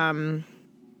 Yeah.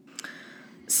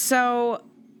 So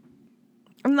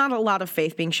Not a lot of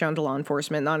faith being shown to law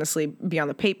enforcement. And honestly, beyond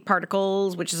the paint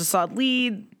particles, which is a solid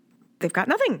lead, they've got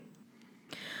nothing.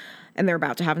 And they're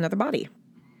about to have another body.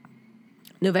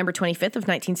 November 25th of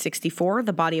 1964,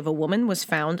 the body of a woman was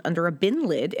found under a bin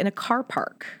lid in a car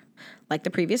park. Like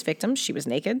the previous victims, she was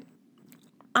naked.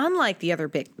 Unlike the other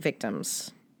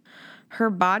victims, her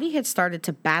body had started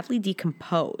to badly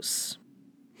decompose.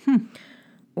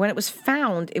 When it was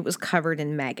found, it was covered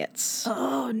in maggots.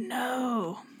 Oh,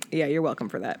 no. Yeah, you're welcome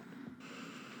for that.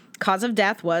 Cause of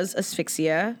death was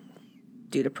asphyxia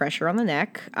due to pressure on the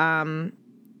neck.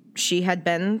 She had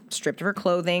been stripped of her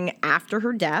clothing after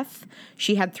her death.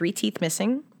 She had 3 teeth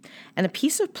missing and a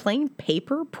piece of plain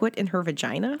paper put in her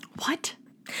vagina. What?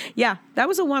 Yeah, that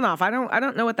was a one-off. I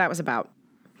don't know what that was about.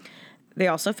 They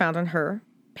also found on her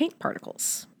paint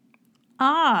particles.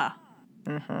 Ah.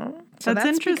 So that's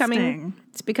interesting.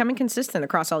 It's becoming consistent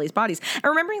across all these bodies. And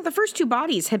remembering the first 2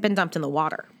 bodies had been dumped in the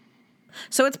water.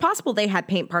 So it's possible they had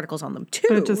paint particles on them too.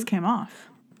 But it just came off.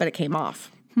 But it came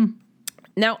off.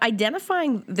 Now,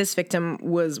 identifying this victim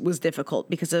was difficult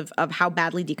because of how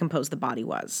badly decomposed the body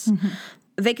was.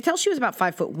 They could tell she was about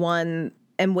 5'1"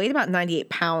 and weighed about 98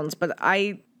 pounds, but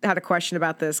I had a question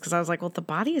about this because I was like, well, the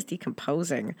body is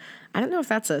decomposing. I don't know if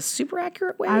that's a super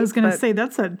accurate way. I was going to say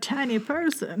that's a tiny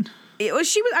person.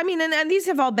 And these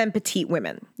have all been petite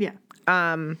women. Yeah.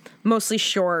 Mostly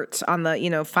short on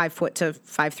the, 5 foot to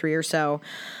 5'3" or so.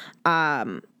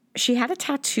 She had a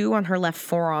tattoo on her left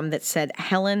forearm that said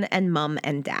Helen and Mum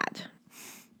and Dad.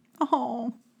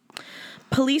 Oh.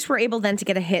 Police were able then to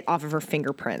get a hit off of her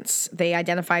fingerprints. They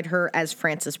identified her as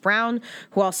Frances Brown,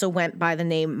 who also went by the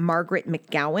name Margaret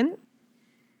McGowan.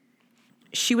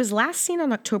 She was last seen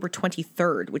on October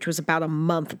 23rd, which was about a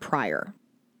month prior.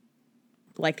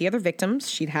 Like the other victims,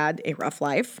 she'd had a rough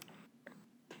life.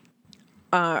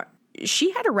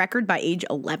 She had a record by age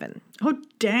 11. Oh,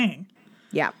 dang.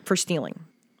 Yeah, for stealing.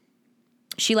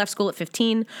 She left school at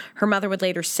 15. Her mother would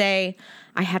later say,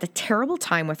 I had a terrible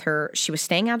time with her. She was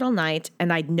staying out all night,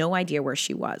 and I had no idea where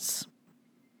she was.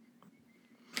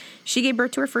 She gave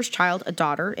birth to her first child, a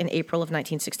daughter, in April of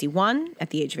 1961 at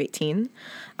the age of 18.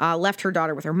 Left her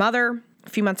daughter with her mother. A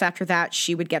few months after that,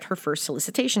 she would get her first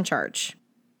solicitation charge.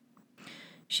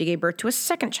 She gave birth to a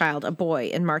second child, a boy,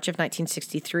 in March of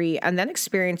 1963, and then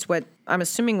experienced what I'm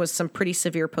assuming was some pretty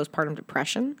severe postpartum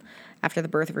depression after the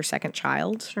birth of her second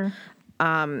child. Sure.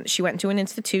 She went into an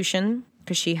institution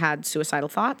because she had suicidal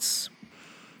thoughts.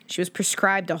 She was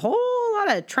prescribed a whole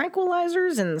lot of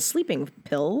tranquilizers and sleeping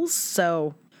pills.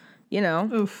 So,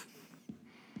 Oof.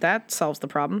 that solves the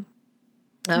problem.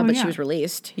 But yeah. She was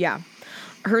released. Yeah.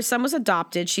 Her son was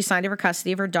adopted. She signed over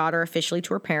custody of her daughter officially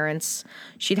to her parents.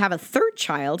 She'd have a third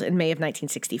child in May of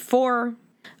 1964.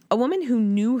 A woman who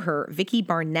knew her, Vicki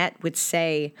Barnett, would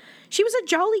say she was a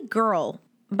jolly girl,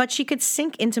 but she could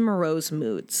sink into morose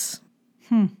moods.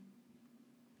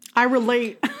 I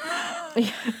relate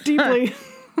deeply.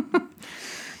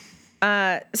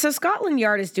 So Scotland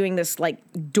Yard is doing this like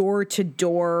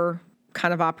door-to-door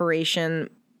kind of operation,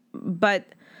 but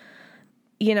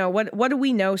what do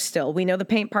we know still? We know the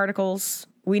paint particles.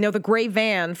 We know the gray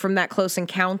van from that close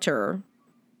encounter.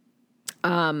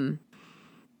 That's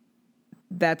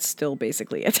still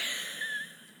basically it.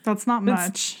 That's not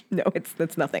much.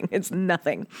 That's nothing. It's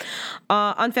nothing.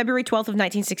 On February 12th of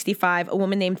 1965, a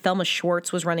woman named Thelma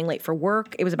Schwartz was running late for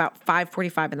work. It was about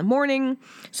 5:45 in the morning,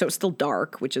 so it was still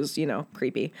dark, which is,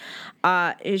 creepy.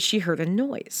 She heard a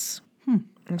noise.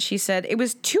 And she said, it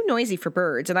was too noisy for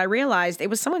birds, and I realized it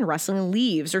was someone rustling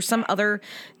leaves or some other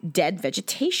dead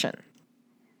vegetation.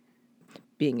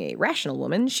 Being a rational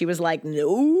woman, she was like,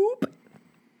 nope.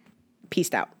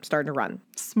 Peaced out, starting to run.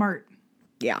 Smart.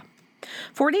 Yeah.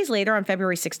 4 days later, on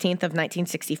February 16th of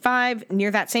 1965, near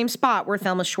that same spot where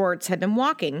Thelma Schwartz had been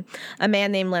walking, a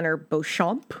man named Leonard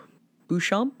Beauchamp. I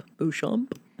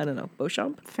don't know.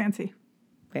 Beauchamp? Fancy.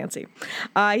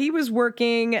 He was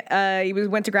working.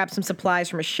 Went to grab some supplies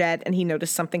from a shed, and he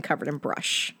noticed something covered in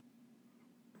brush.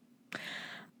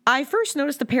 I first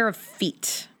noticed a pair of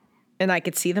feet, and I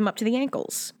could see them up to the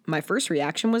ankles. My first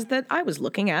reaction was that I was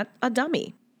looking at a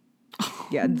dummy.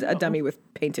 A dummy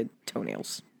with painted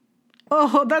toenails.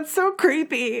 Oh, that's so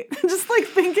creepy. Just like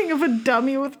thinking of a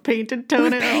dummy with painted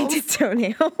toenails. I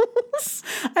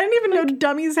didn't even know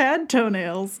dummies had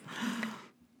toenails.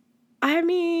 I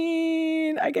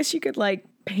mean, I guess you could like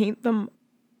paint them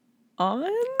on.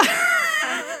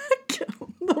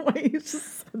 The way you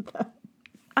just said that.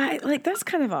 That's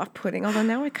kind of off-putting, although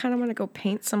now I kind of want to go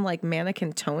paint some like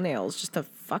mannequin toenails just to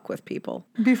fuck with people.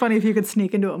 It'd be funny if you could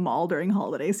sneak into a mall during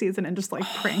holiday season and just like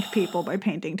prank people by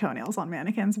painting toenails on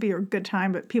mannequins. It'd be a good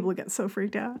time, but people would get so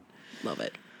freaked out. Love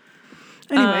it.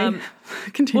 Anyway,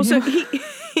 Continue. Well, so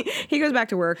he goes back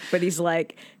to work, but he's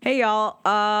like, hey, y'all,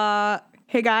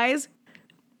 hey, guys,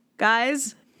 I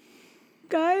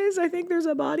think there's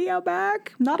a body out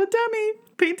back. Not a dummy.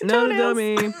 Painted Not toenails.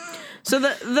 a dummy. So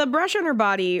the brush on her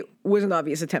body was an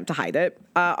obvious attempt to hide it.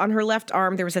 On her left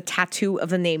arm, there was a tattoo of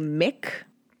the name Mick.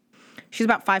 She's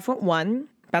about 5'1",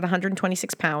 about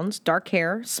 126 pounds, dark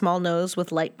hair, small nose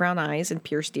with light brown eyes and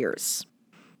pierced ears.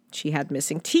 She had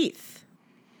missing teeth.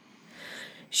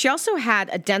 She also had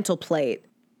a dental plate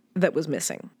that was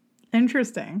missing.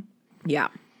 Interesting. Yeah.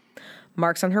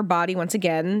 Marks on her body, once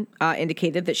again,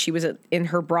 indicated that she was in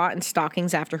her bra and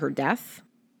stockings after her death.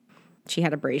 She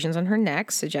had abrasions on her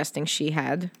neck, suggesting she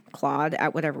had clawed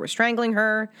at whatever was strangling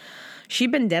her.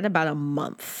 She'd been dead about a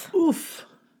month. Oof.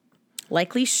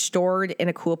 Likely stored in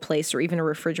a cool place or even a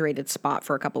refrigerated spot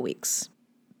for a couple weeks.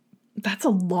 That's a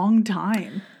long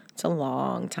time. It's a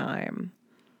long time.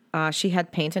 She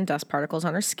had paint and dust particles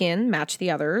on her skin, matched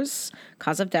the others.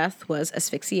 Cause of death was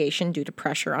asphyxiation due to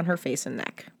pressure on her face and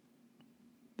neck.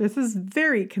 This is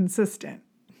very consistent.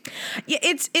 Yeah,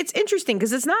 it's interesting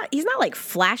because he's not like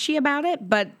flashy about it,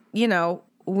 but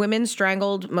women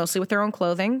strangled mostly with their own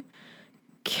clothing,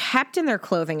 kept in their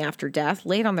clothing after death,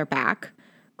 laid on their back,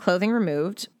 clothing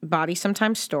removed, body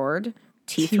sometimes stored,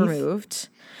 teeth removed.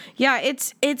 Yeah,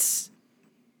 it's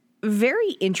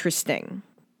very interesting.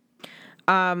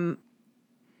 I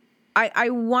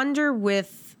wonder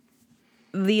with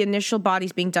the initial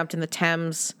bodies being dumped in the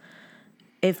Thames,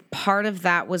 if part of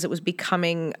that was it was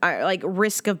becoming,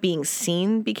 risk of being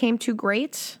seen became too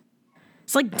great.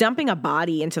 It's like dumping a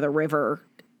body into the river.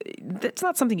 That's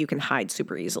not something you can hide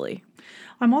super easily.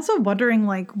 I'm also wondering,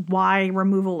 why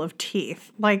removal of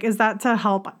teeth? Is that to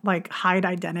help, hide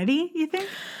identity, you think?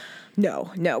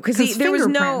 No, because there was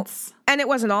no, and it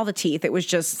wasn't all the teeth. It was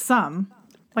just some,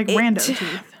 rando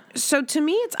teeth. So to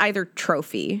me, it's either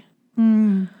trophy.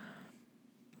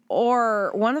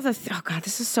 Or one of the, oh God,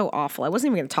 this is so awful. I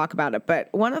wasn't even going to talk about it, but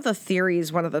one of the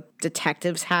theories one of the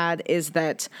detectives had is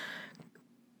that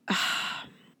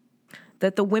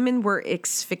that the women were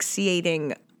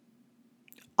asphyxiating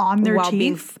on their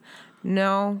teeth?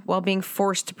 While being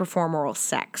forced to perform oral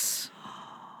sex.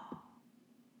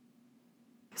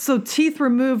 So teeth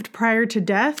removed prior to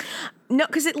death? No,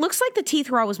 because it looks like the teeth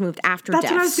were always moved after death.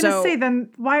 That's what I was going to say. Then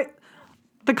why...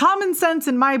 The common sense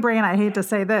in my brain, I hate to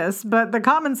say this, but the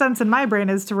common sense in my brain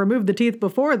is to remove the teeth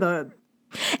before the...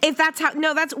 If that's how...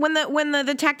 No, that's when the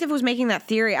detective was making that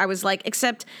theory, I was like,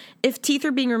 except if teeth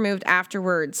are being removed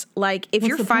afterwards, if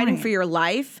you're fighting for your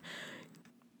life,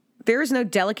 there is no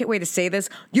delicate way to say this,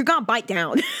 you're going to bite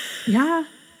down. Yeah.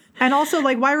 And also,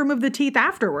 why remove the teeth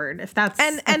afterward if that's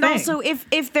And also,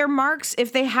 if they're marks,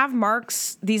 if they have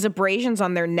marks, these abrasions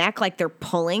on their neck, they're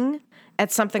pulling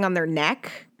at something on their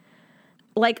neck...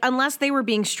 unless they were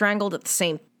being strangled at the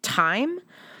same time.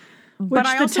 But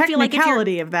I also feel like the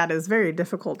technicality of that is very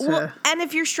difficult to... Well, and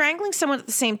if you're strangling someone at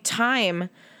the same time,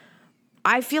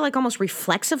 I feel like almost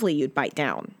reflexively you'd bite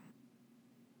down.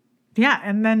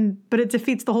 Yeah, but it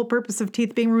defeats the whole purpose of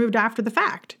teeth being removed after the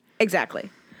fact. Exactly.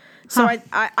 So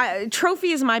I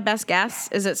trophy is my best guess.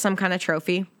 Is it some kind of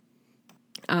trophy?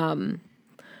 But...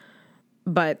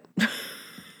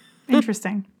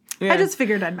 Interesting. Yeah. I just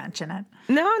figured I'd mention it.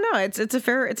 No, it's a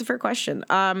fair question.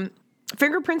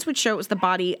 Fingerprints would show it was the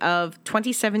body of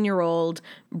 27-year-old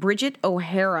Bridget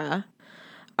O'Hara,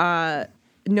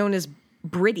 known as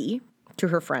Britty to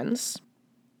her friends.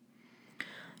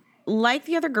 Like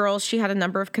the other girls, she had a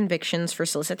number of convictions for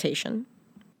solicitation.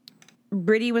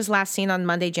 Britty was last seen on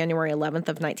Monday, January 11th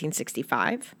of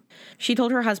 1965. She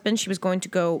told her husband she was going to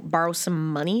go borrow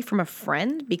some money from a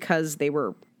friend because they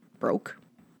were broke.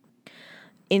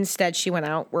 Instead, she went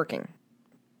out working.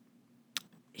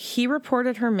 He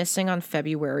reported her missing on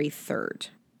February 3rd.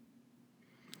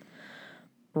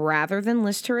 Rather than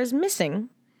list her as missing,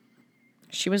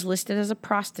 she was listed as a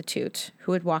prostitute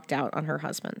who had walked out on her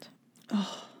husband.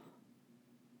 Oh.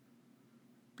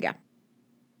 Yeah.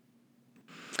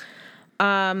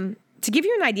 To give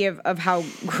you an idea of how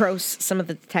gross some of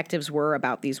the detectives were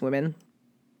about these women,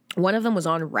 one of them was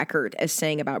on record as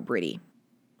saying about Britty,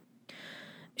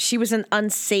 she was an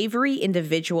unsavory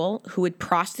individual who would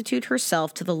prostitute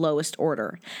herself to the lowest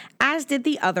order, as did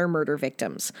the other murder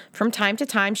victims. From time to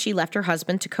time, she left her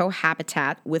husband to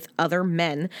cohabitat with other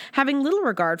men, having little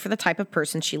regard for the type of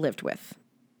person she lived with.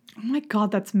 Oh my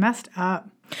God, that's messed up.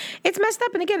 It's messed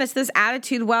up. And again, it's this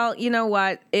attitude, well, you know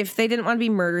what? If they didn't want to be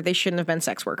murdered, they shouldn't have been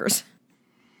sex workers.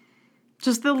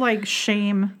 Just the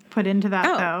shame put into that,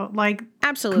 though.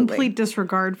 Absolutely. Complete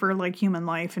disregard for human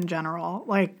life in general.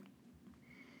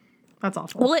 That's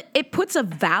awful. Well, it puts a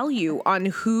value on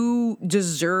who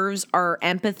deserves our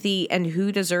empathy and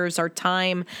who deserves our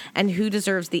time and who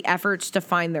deserves the efforts to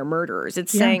find their murderers.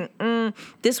 It's saying,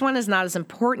 this one is not as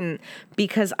important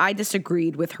because I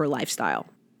disagreed with her lifestyle.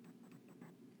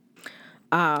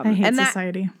 I hate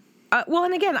society.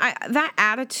 And again, that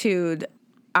attitude,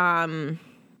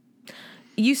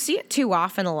 you see it too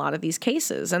often in a lot of these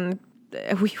cases. And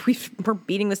we're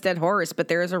beating this dead horse, but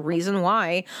there is a reason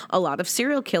why a lot of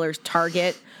serial killers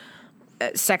target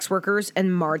sex workers and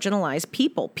marginalized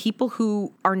people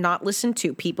who are not listened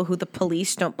to, people who the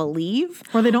police don't believe.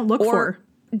 Or they don't look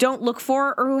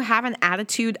for. Or who have an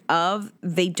attitude of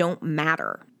they don't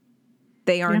matter.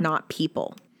 They are not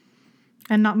people.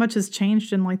 And not much has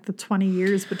changed in like the 20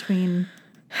 years between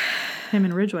him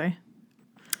and Ridgway.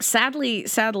 Sadly,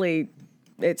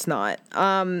 it's not.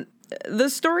 The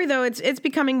story, though, it's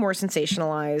becoming more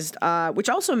sensationalized, which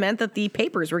also meant that the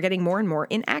papers were getting more and more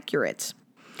inaccurate.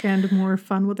 And more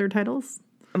fun with their titles.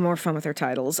 More fun with their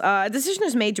titles. A decision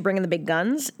is made to bring in the big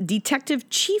guns. Detective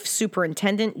Chief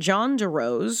Superintendent John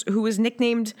DeRose, who was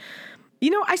nicknamed...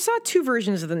 I saw two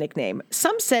versions of the nickname.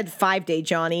 Some said 5-Day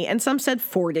Johnny, and some said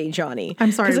 4-Day Johnny.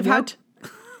 I'm sorry, what?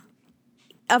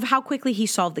 Of how quickly he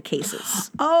solved the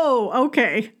cases. Oh,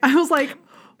 okay. I was like...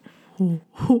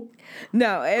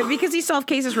 No, because he solved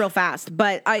cases real fast.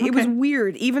 But it was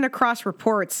weird. Even across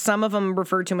reports, some of them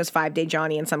referred to him as 5-Day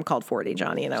Johnny and some called 4-Day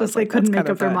Johnny. And I was like, they couldn't make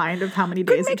up their mind of how many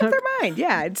days it took. Couldn't make up their mind.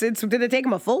 Yeah. It's did it take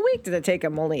him a full week? Did it take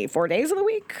him only 4 days of the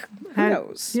week? Who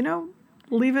knows?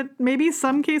 Leave it. Maybe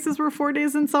some cases were 4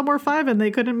 days and some were 5 and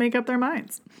they couldn't make up their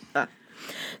minds.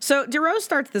 So DeRose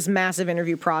starts this massive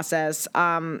interview process.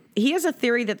 He has a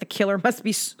theory that the killer must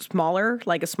be smaller,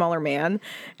 like a smaller man,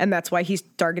 and that's why he's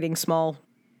targeting small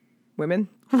women.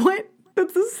 What?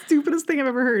 That's the stupidest thing I've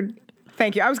ever heard.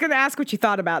 Thank you. I was going to ask what you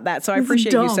thought about that, so I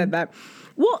appreciate you said that.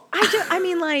 Well,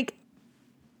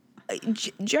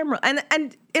 general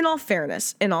and in all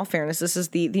fairness, this is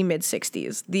the mid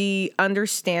 60s. The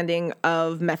understanding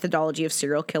of methodology of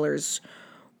serial killers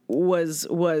was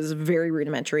very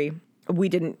rudimentary. We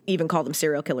didn't even call them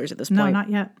serial killers at this point. No, not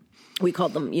yet. We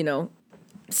called them,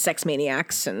 sex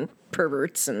maniacs and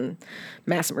perverts and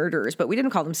mass murderers, but we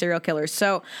didn't call them serial killers.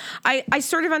 So I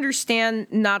sort of understand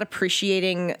not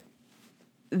appreciating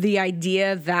the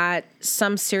idea that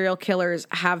some serial killers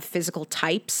have physical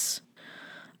types.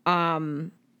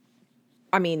 Bundy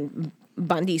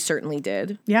certainly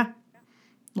did. Yeah.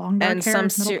 Long dark hair,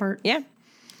 middle part. Yeah.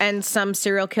 And some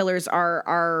serial killers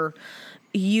are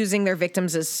using their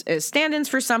victims as stand-ins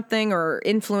for something or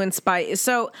influenced by...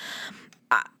 So,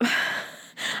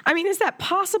 is that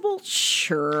possible?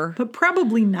 Sure. But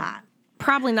probably not.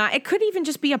 Probably not. It could even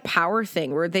just be a power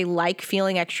thing where they like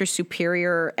feeling extra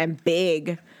superior and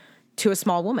big to a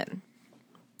small woman.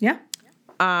 Yeah.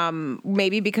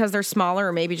 Maybe because they're smaller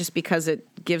or maybe just because it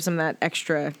gives them that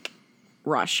extra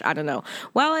rush. I don't know.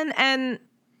 Well, and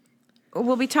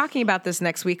we'll be talking about this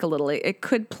next week a little. It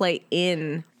could play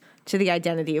in to the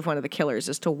identity of one of the killers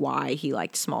as to why he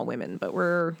liked small women, but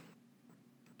we're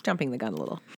jumping the gun a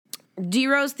little.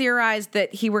 DeRose theorized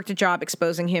that he worked a job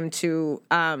exposing him to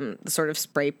the sort of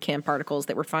spray can particles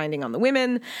that we're finding on the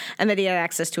women, and that he had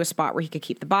access to a spot where he could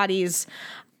keep the bodies.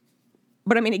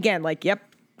 But again,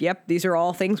 yep, these are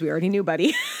all things we already knew,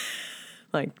 buddy.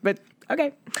 But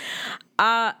okay.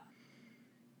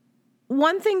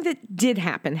 One thing that did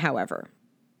happen, however,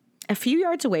 a few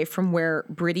yards away from where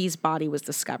Britty's body was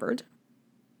discovered,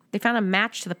 they found a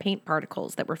match to the paint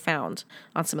particles that were found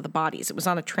on some of the bodies. It was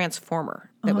on a transformer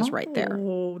that was right there.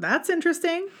 Oh, that's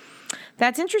interesting.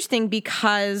 That's interesting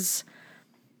because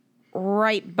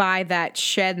right by that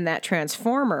shed and that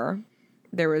transformer,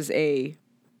 there was a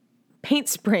paint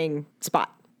spraying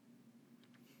spot.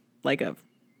 Like a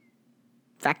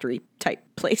factory type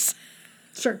place.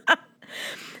 Sure.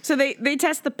 So they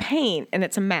test the paint and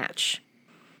it's a match.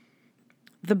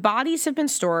 The bodies have been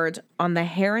stored on the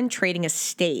Heron Trading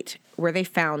Estate where they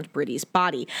found Britty's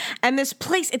body. And this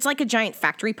place, it's like a giant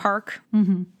factory park.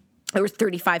 Mm-hmm. There were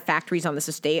 35 factories on this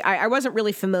estate. I wasn't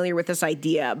really familiar with this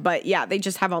idea, but yeah, they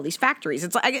just have all these factories.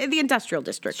 It's like the industrial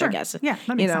district, sure. I guess. Yeah,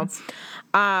 that makes sense.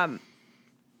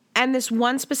 And this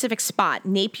one specific spot,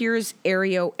 Napier's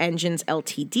Aereo Engines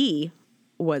Ltd.,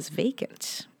 was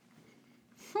vacant.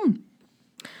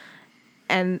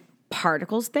 And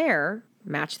particles there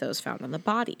match those found on the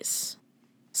bodies.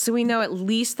 So we know at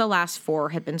least the last 4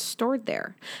 had been stored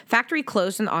there. Factory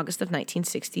closed in August of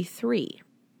 1963.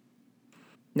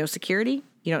 No security.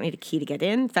 You don't need a key to get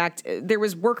in. In fact, there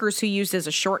was workers who used it as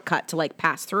a shortcut to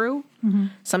pass through. Mm-hmm.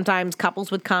 Sometimes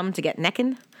couples would come to get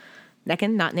neckin',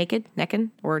 not naked,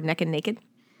 neckin', or neckin' naked.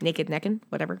 naked necking,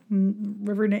 whatever.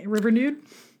 River nude.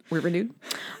 River nude.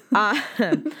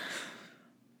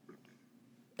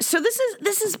 So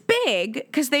this is big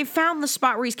because they found the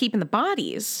spot where he's keeping the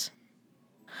bodies.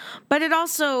 But it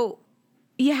also,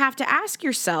 you have to ask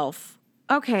yourself,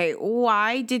 okay,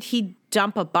 why did he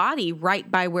dump a body right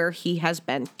by where he has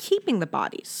been keeping the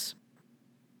bodies?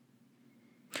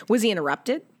 Was he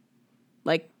interrupted?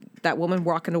 Like that woman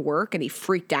walking to work and he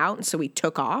freaked out and so he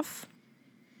took off?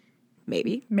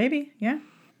 Maybe. Maybe, yeah.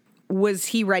 Was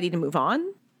he ready to move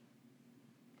on?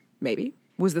 Maybe.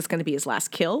 Was this going to be his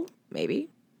last kill? Maybe.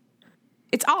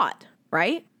 It's odd,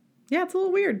 right? Yeah, it's a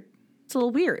little weird. It's a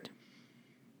little weird.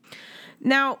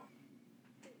 Now,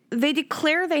 they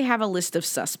declare they have a list of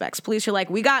suspects. Police are like,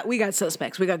 we got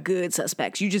suspects. We got good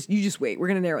suspects. You just wait. We're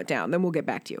going to narrow it down. Then we'll get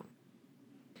back to you.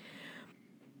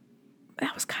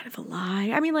 That was kind of a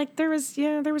lie. I mean, like there was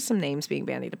some names being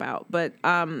bandied about, but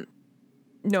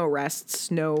no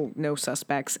arrests, no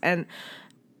suspects, and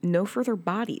no further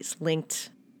bodies linked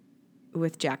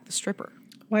with Jack the Stripper.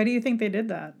 Why do you think they did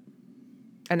that?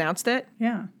 Announced it?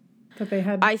 Yeah. That they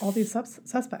had all these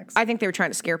suspects. I think they were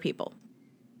trying to scare people.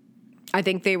 I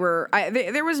think they were...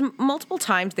 there was multiple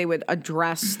times they would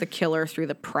address the killer through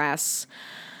the press.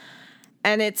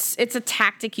 And it's a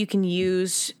tactic you can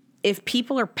use if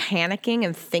people are panicking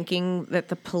and thinking that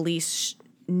the police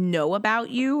know about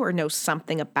you or know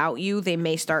something about you. They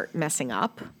may start messing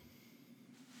up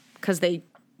because they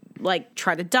like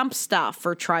try to dump stuff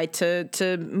or try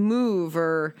to move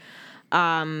or...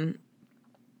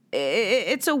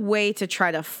 it's a way to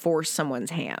try to force someone's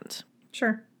hand.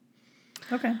 Sure.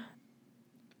 Okay.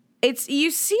 You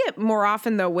see it more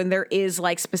often though when there is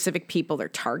like specific people they're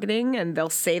targeting and they'll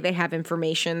say they have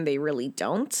information they really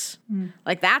don't.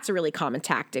 Like that's a really common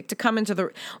tactic to come into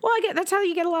that's how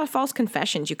you get a lot of false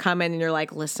confessions. You come in and you're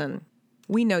like, listen,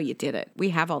 we know you did it. We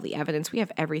have all the evidence. We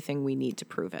have everything we need to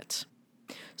prove it.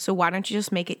 So why don't you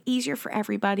just make it easier for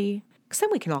everybody? Because then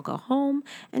we can all go home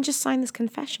and just sign this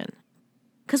confession.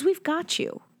 Because we've got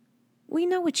you. We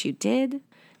know what you did.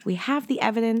 We have the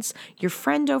evidence. Your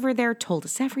friend over there told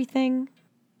us everything.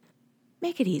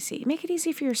 Make it easy. Make it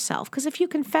easy for yourself. Because if you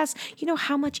confess, you know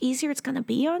how much easier it's going to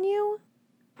be on you?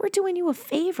 We're doing you a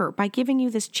favor by giving you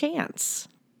this chance.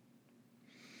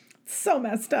 So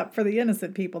messed up for the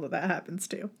innocent people that happens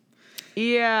to.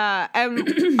 Yeah.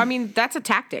 I mean, that's a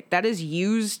tactic. That is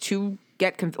used to...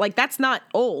 that's not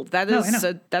old.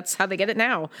 That's how they get it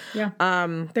now. Yeah.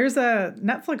 There's a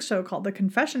Netflix show called The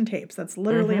Confession Tapes that's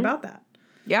literally about that.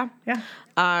 Yeah. Yeah.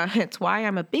 It's why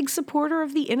I'm a big supporter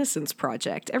of the Innocence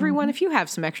Project. Everyone, if you have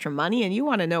some extra money and you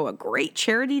want to know a great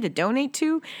charity to donate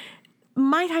to,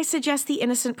 might I suggest the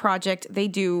Innocent Project? They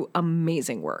do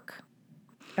amazing work.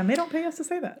 And they don't pay us to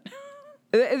say that.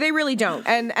 They really don't.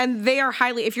 And they are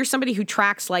highly, if you're somebody who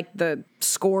tracks like the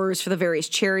scores for the various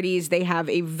charities, they have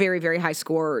a very, very high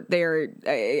score.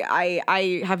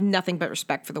 I have nothing but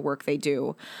respect for the work they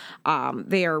do.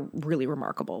 They are really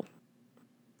remarkable.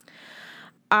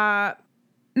 Now,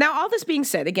 all this being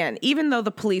said, again, even though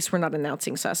the police were not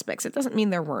announcing suspects, it doesn't mean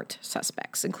there weren't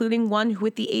suspects, including one who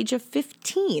at the age of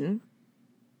 15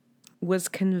 was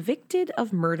convicted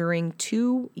of murdering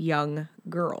 2 young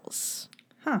girls.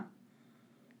 Huh.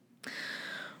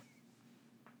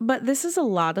 But this is a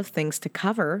lot of things to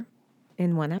cover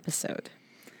in one episode.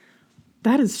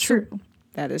 That is true.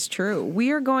 That is true.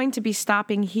 We are going to be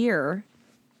stopping here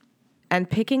and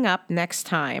picking up next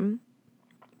time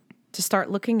to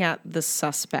start looking at the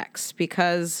suspects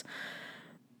because,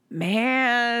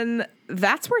 man,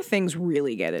 that's where things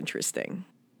really get interesting.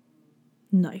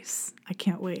 Nice. I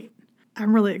can't wait.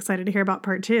 I'm really excited to hear about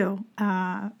part 2.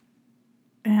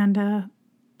 And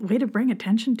way to bring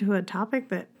attention to a topic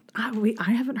that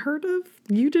I haven't heard of.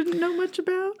 You didn't know much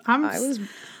about.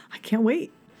 I can't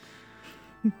wait.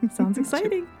 Sounds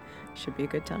exciting. Should be a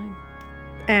good time.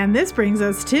 And this brings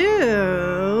us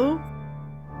to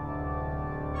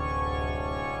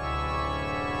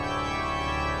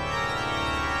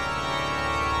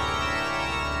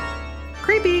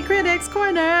Creepy Critics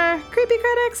Corner. Creepy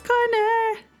Critics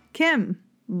Corner. Kim,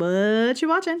 what you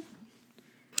watching?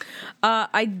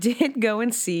 I did go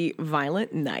and see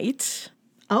Violent Night.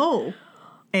 Oh,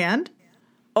 and?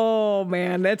 Oh,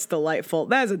 man, that's delightful.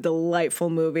 That is a delightful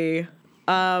movie.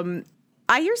 I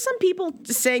hear some people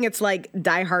saying it's like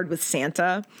Die Hard with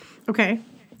Santa. Okay.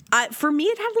 For me,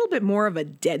 it had a little bit more of a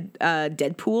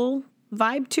Deadpool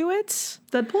vibe to it.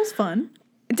 Deadpool's fun.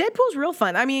 Deadpool's real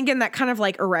fun. I mean, again, that kind of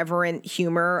like irreverent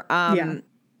humor. Yeah.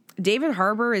 David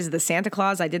Harbour is the Santa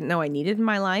Claus I didn't know I needed in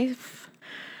my life.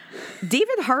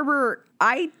 David Harbour,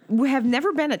 I have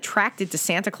never been attracted to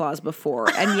Santa Claus before,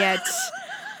 and yet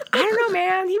I don't know,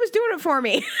 man. He was doing it for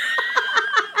me.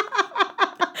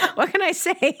 What can I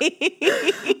say?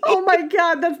 Oh my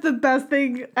God, that's the best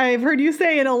thing I've heard you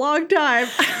say in a long time.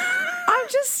 I'm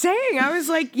just saying. I was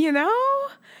like,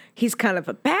 he's kind of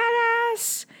a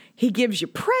badass. He gives you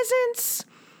presents.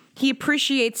 He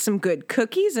appreciates some good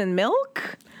cookies and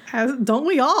milk. Don't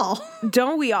we all?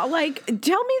 Don't we all? Like,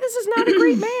 tell me this is not a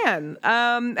great man.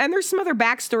 And there's some other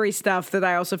backstory stuff that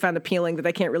I also found appealing that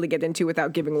I can't really get into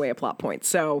without giving away a plot point.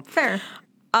 So fair.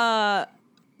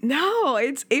 No,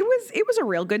 it was a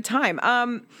real good time.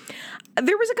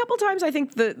 There was a couple times I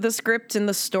think the script and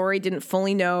the story didn't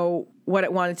fully know what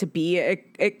it wanted to be.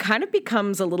 It kind of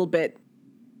becomes a little.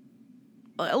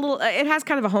 It has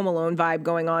kind of a Home Alone vibe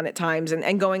going on at times,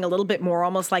 and going a little bit more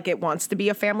almost like it wants to be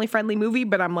a family friendly movie.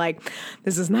 But I'm like,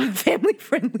 this is not a family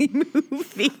friendly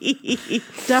movie.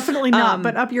 Definitely not,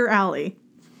 but up your alley.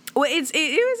 Well, it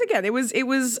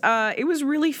was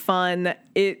really fun.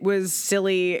 It was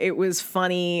silly. It was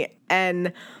funny,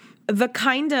 and the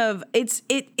kind of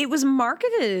it was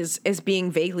marketed as being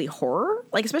vaguely horror,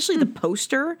 like especially the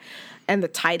poster and the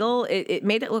title. It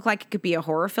made it look like it could be a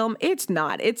horror film. It's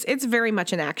not. It's very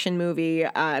much an action movie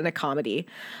and a comedy,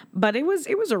 but it was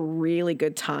a really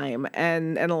good time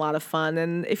and a lot of fun.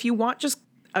 And if you want just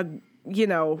a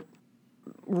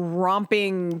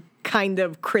romping kind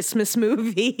of Christmas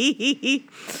movie,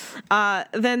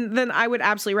 then I would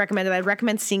absolutely recommend it. I'd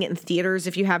recommend seeing it in theaters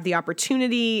if you have the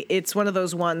opportunity. It's one of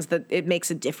those ones that it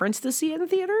makes a difference to see it in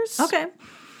theaters. Okay.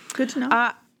 Good to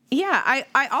know. Yeah,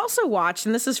 I also watched,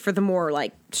 and this is for the more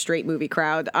like straight movie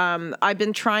crowd. I've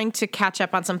been trying to catch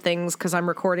up on some things because I'm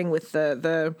recording with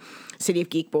the City of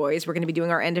Geek Boys. We're going to be doing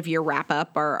our end of year wrap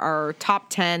up, our top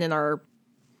 10 and our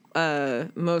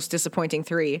most disappointing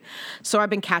 3. So I've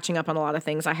been catching up on a lot of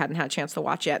things I hadn't had a chance to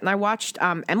watch yet. And I watched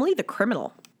Emily the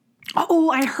Criminal.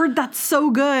 Oh, I heard that's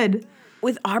so good.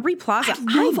 With Aubrey Plaza.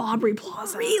 I love Aubrey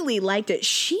Plaza. Really liked it.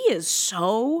 She is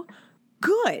so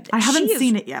good. I haven't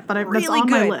seen it yet, but that's on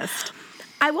my list.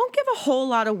 I won't give a whole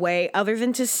lot away other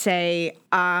than to say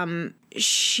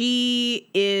she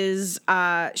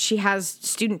has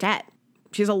student debt.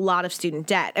 She has a lot of student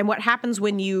debt. And what happens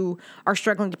when you are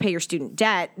struggling to pay your student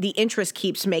debt, the interest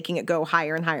keeps making it go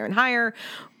higher and higher and higher,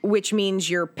 which means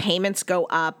your payments go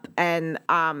up and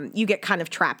you get kind of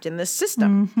trapped in this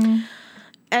system. Mm-hmm.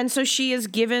 And so she is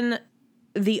given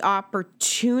the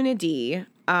opportunity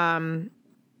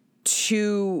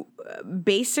to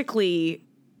basically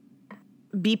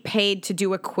be paid to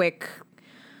do a quick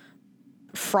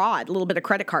fraud, a little bit of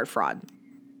credit card fraud.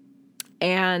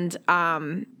 And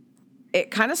it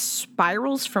kind of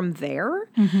spirals from there.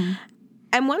 Mm-hmm.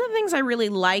 And one of the things I really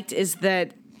liked is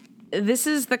that this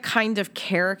is the kind of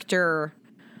character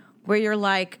where you're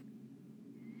like,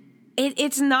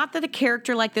 it's not that a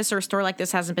character like this or a story like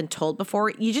this hasn't been told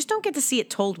before. You just don't get to see it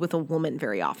told with a woman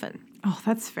very often. Oh,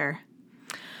 that's fair.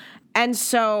 And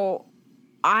so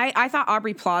I thought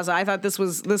Aubrey Plaza, I thought this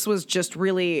was just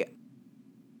really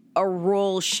a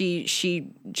role she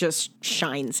just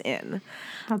shines in.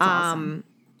 That's awesome.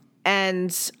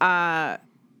 And I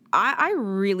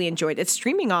really enjoyed it. It's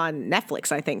streaming on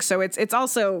Netflix, I think, so it's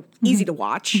also easy to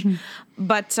watch. Mm-hmm.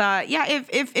 But yeah,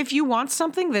 if you want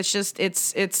something that's just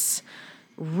it's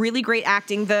really great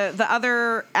acting. The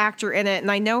other actor in it, and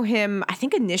I know him, I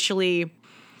think initially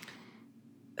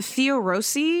Theo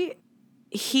Rossi.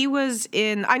 He was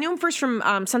in. I knew him first from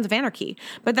Sons of Anarchy,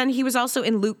 but then he was also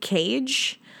in Luke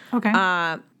Cage. Okay.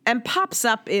 And pops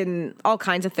up in all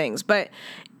kinds of things, but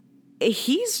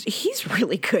he's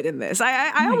really good in this.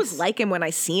 I always like him when I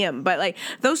see him, but like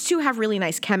those two have really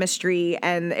nice chemistry,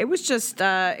 and it was just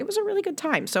it was a really good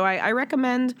time. So I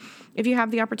recommend if you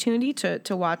have the opportunity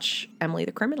to watch Emily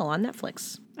the Criminal on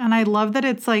Netflix. And I love that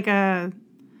it's like a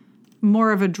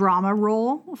more of a drama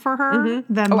role for her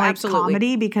than like absolutely.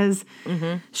 Comedy, because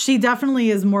she definitely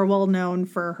is more well known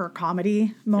for her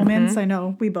comedy moments. I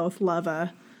know we both love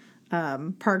a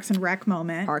Parks and Rec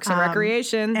moment. Parks and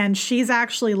Recreation. And she's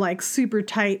actually like super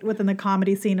tight within the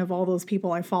comedy scene of all those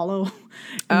people I follow in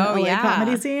the LA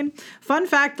comedy scene. Fun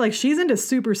fact, like she's into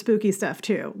super spooky stuff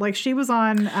too. Like she was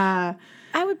on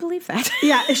I would believe that.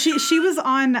 Yeah, she was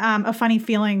on a Funny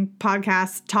Feeling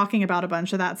podcast talking about a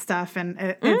bunch of that stuff, and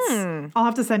it's I'll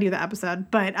have to send you the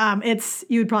episode, but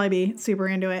you would probably be super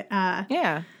into it.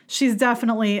 Yeah. She's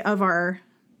definitely of our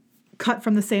cut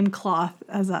from the same cloth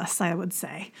as us, I would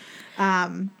say.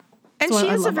 And so she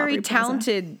is a very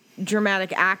talented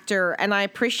dramatic actor, and I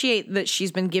appreciate that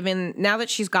she's been given, now that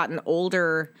she's gotten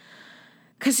older,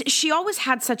 because she always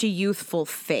had such a youthful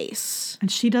face.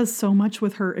 And she does so much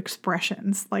with her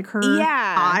expressions, like her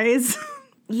eyes.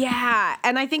 Yeah,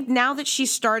 and I think now that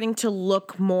she's starting to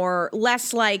look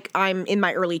less like I'm in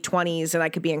my early 20s and I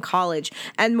could be in college,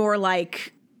 and more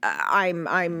like I'm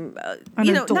An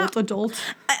adult,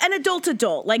 an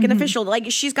adult, like an official,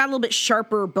 like she's got a little bit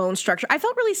sharper bone structure. I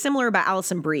felt really similar about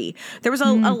Alison Brie. There was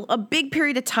a big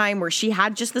period of time where she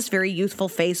had just this very youthful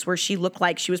face where she looked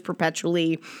like she was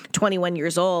perpetually 21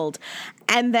 years old,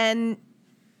 and then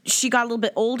she got a little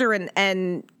bit older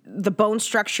and the bone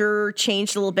structure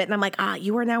changed a little bit. And I'm like,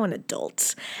 you are now an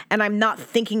adult. And I'm not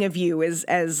thinking of you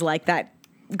as like that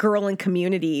girl in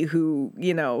Community who,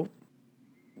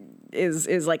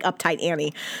 is like uptight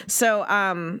Annie. So,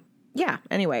 yeah,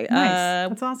 anyway. Nice.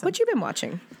 That's awesome. What you been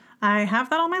watching? I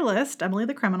have that on my list. Emily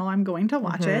the Criminal. I'm going to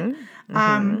watch it.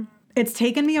 It's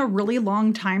taken me a really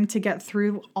long time to get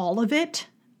through all of it.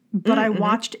 But I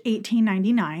watched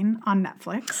 1899 on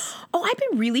Netflix. Oh, I've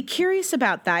been really curious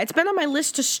about that. It's been on my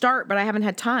list to start, but I haven't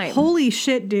had time. Holy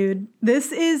shit, dude.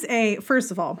 This is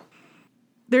first of all,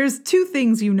 there's two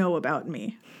things you know about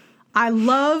me. I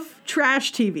love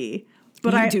trash TV,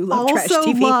 but I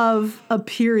also love a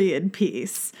period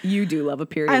piece. You do love a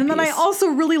period piece. And then I also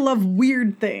really love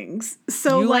weird things.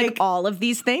 So you like all of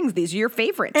these things. These are your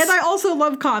favorites. And I also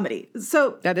love comedy.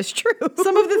 So that is true.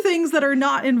 Some of the things that are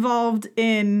not involved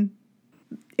in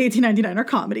 1899 are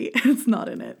comedy. It's not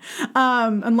in it.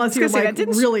 Unless you're like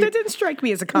really... That didn't strike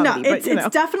me as a comedy. No, it's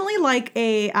definitely like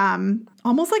a...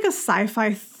 almost like a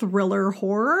sci-fi thriller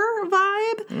horror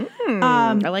vibe.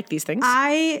 I like these things.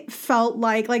 I felt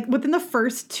like within the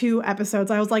first 2 episodes,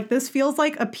 I was like, this feels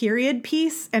like a period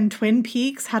piece and Twin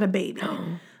Peaks had a baby.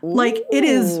 Like, it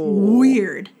is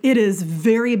weird. It is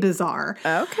very bizarre.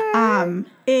 Okay.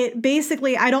 It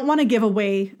basically, I don't want to give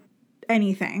away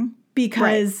anything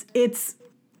because it's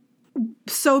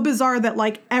so bizarre that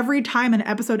like every time an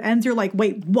episode ends, you're like,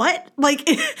 wait, what? Like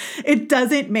it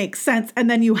doesn't make sense. And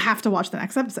then you have to watch the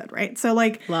next episode, right? So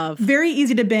like very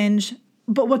easy to binge.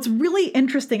 But what's really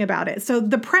interesting about it, so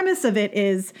the premise of it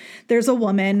is there's a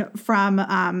woman from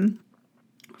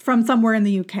somewhere in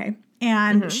the UK.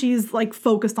 And she's like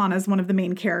focused on as one of the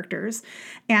main characters.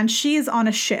 And she's on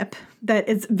a ship that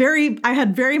is I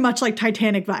had very much like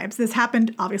Titanic vibes. This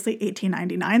happened, obviously,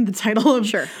 1899, the title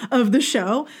of the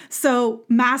show. So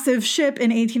massive ship in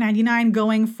 1899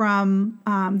 going from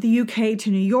the UK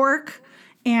to New York.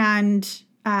 And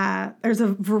there's a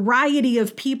variety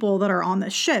of people that are on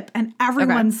this ship, and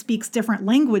everyone speaks different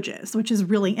languages, which is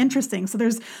really interesting. So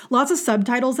there's lots of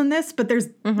subtitles in this, but there's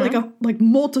like a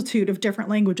multitude of different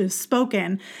languages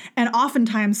spoken, and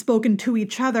oftentimes spoken to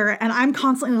each other. And I'm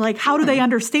constantly like, how do they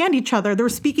understand each other? They're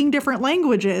speaking different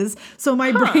languages. So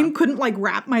my brain couldn't like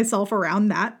wrap myself around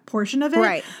that portion of it.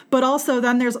 Right. But also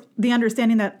then there's the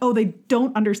understanding that, they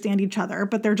don't understand each other,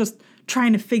 but they're just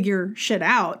trying to figure shit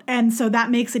out. And so that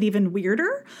makes it even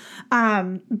weirder.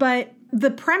 But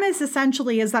the premise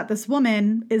essentially is that this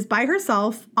woman is by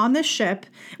herself on this ship.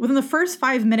 Within the first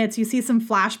 5 minutes, you see some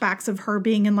flashbacks of her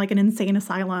being in like an insane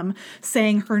asylum,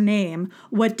 saying her name,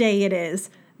 what day it is.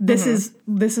 This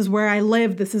is where I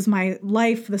live. This is my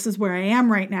life. This is where I am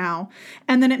right now.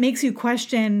 And then it makes you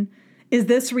question, is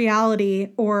this reality,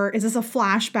 or is this a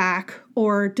flashback,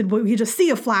 or did we just see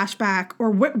a flashback,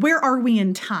 or where are we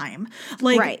in time?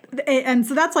 Like, right. And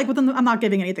so that's like I'm not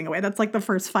giving anything away. That's like the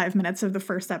first 5 minutes of the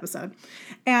first episode.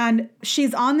 And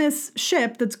she's on this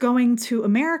ship that's going to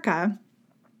America,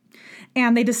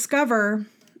 and they discover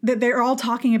that they're all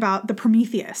talking about the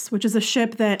Prometheus, which is a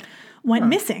ship that went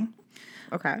missing.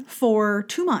 Okay. For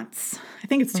 2 months. I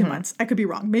think it's 2 months. I could be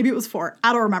wrong. Maybe it was 4.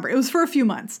 I don't remember. It was for a few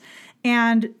months.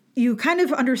 And you kind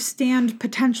of understand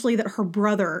potentially that her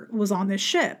brother was on this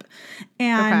ship.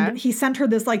 And he sent her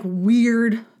this like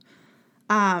weird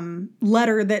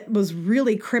letter that was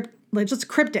really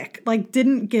cryptic, like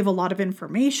didn't give a lot of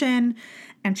information.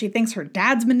 And she thinks her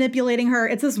dad's manipulating her.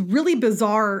 It's this really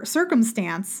bizarre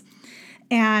circumstance.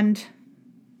 And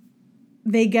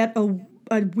they get a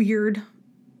weird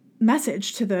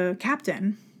message to the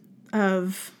captain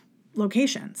of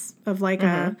locations, of like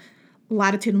a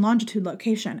latitude and longitude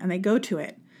location, and they go to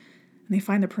it and they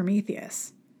find the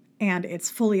Prometheus, and it's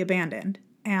fully abandoned,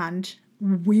 and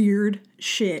weird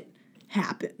shit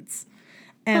happens.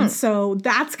 And so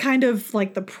that's kind of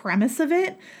like the premise of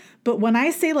it. But when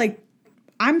I say like,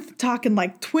 I'm talking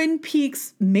like Twin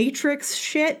Peaks Matrix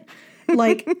shit,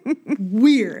 like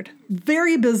weird,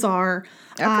 very bizarre.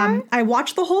 Okay. I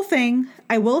watched the whole thing.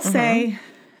 I will say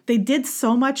they did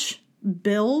so much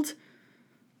build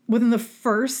within the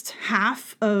first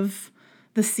half of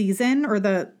the season, or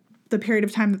the period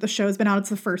of time that the show has been out. It's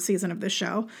the first season of the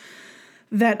show,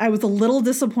 that I was a little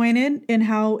disappointed in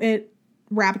how it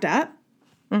wrapped up.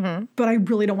 but I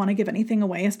really don't want to give anything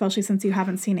away, especially since you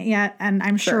haven't seen it yet. And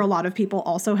I'm sure a lot of people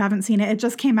also haven't seen it. It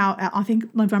just came out, I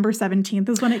think November 17th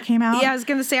is when it came out. Yeah, I was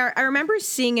going to say, I remember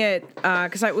seeing it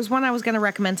because it was one I was going to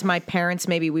recommend to my parents.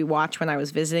 Maybe we watched when I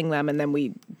was visiting them, and then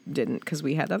we didn't because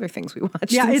we had other things we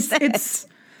watched. Yeah, instead. it's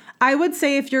I would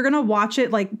say if you're going to watch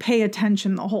it, like pay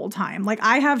attention the whole time. Like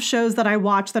I have shows that I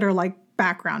watch that are like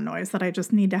background noise that I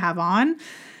just need to have on.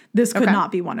 This could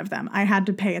not be one of them. I had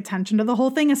to pay attention to the whole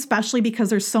thing, especially because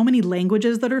there's so many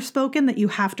languages that are spoken that you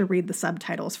have to read the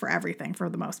subtitles for everything for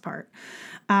the most part.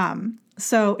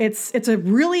 So it's a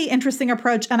really interesting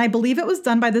approach. And I believe it was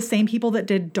done by the same people that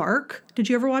did Dark. Did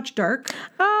you ever watch Dark?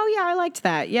 Oh, yeah, I liked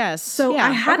that. Yes. So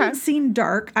I hadn't seen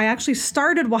Dark. I actually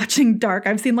started watching Dark.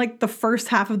 I've seen like the first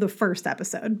half of the first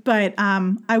episode, but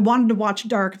I wanted to watch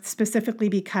Dark specifically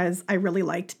because I really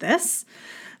liked this.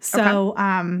 So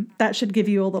that should give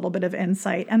you a little bit of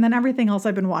insight. And then everything else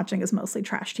I've been watching is mostly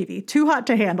trash TV. Too Hot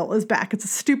to Handle is back. It's a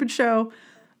stupid show.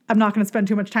 I'm not going to spend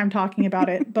too much time talking about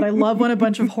it, but I love when a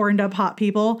bunch of horned up hot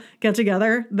people get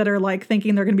together that are like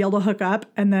thinking they're going to be able to hook up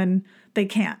and then they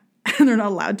can't and they're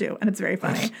not allowed to. And it's very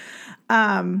funny.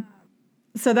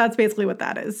 So that's basically what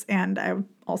that is. And I've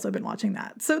also been watching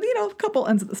that. So, you know, a couple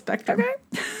ends of the spectrum.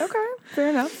 Okay.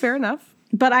 Fair enough.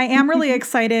 But I am really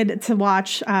excited to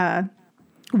watch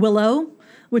Willow,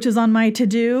 which is on my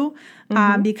to-do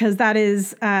because that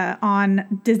is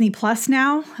on Disney Plus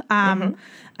now.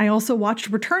 I also watched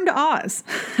Return to Oz.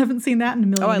 Haven't seen that in a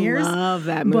million years. I love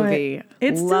that movie.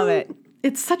 Love it.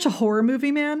 It's such a horror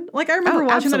movie, man. Like I remember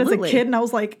watching that as a kid and I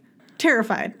was like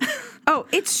terrified. Oh,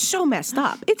 it's so messed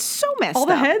up. All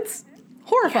the heads?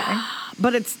 Horrifying. Yeah,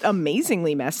 but it's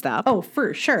amazingly messed up. Oh,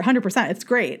 for sure. 100%. It's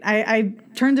great. I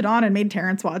turned it on and made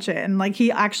Terrence watch it. And like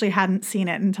he actually hadn't seen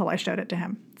it until I showed it to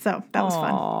him. So that was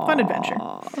fun. Fun adventure.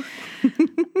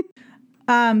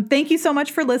 Thank you so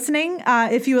much for listening.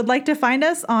 If you would like to find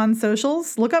us on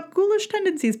socials, look up Ghoulish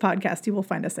Tendencies Podcast. You will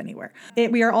find us anywhere.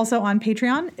 We are also on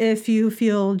Patreon if you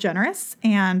feel generous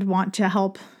and want to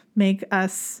help make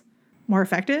us more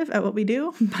effective at what we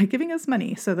do by giving us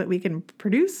money so that we can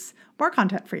produce more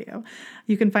content for you.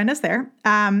 You can find us there.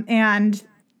 And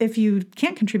if you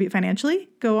can't contribute financially,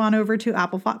 go on over to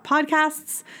Apple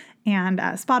Podcasts and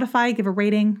Spotify, give a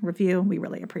rating, review. We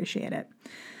really appreciate it.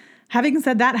 Having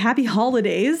said that, happy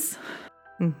holidays.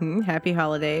 Happy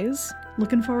holidays.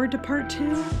 Looking forward to part 2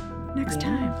 next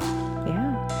time.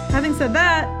 Yeah. Having said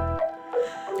that,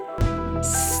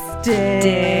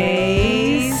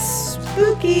 stay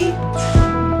spooky.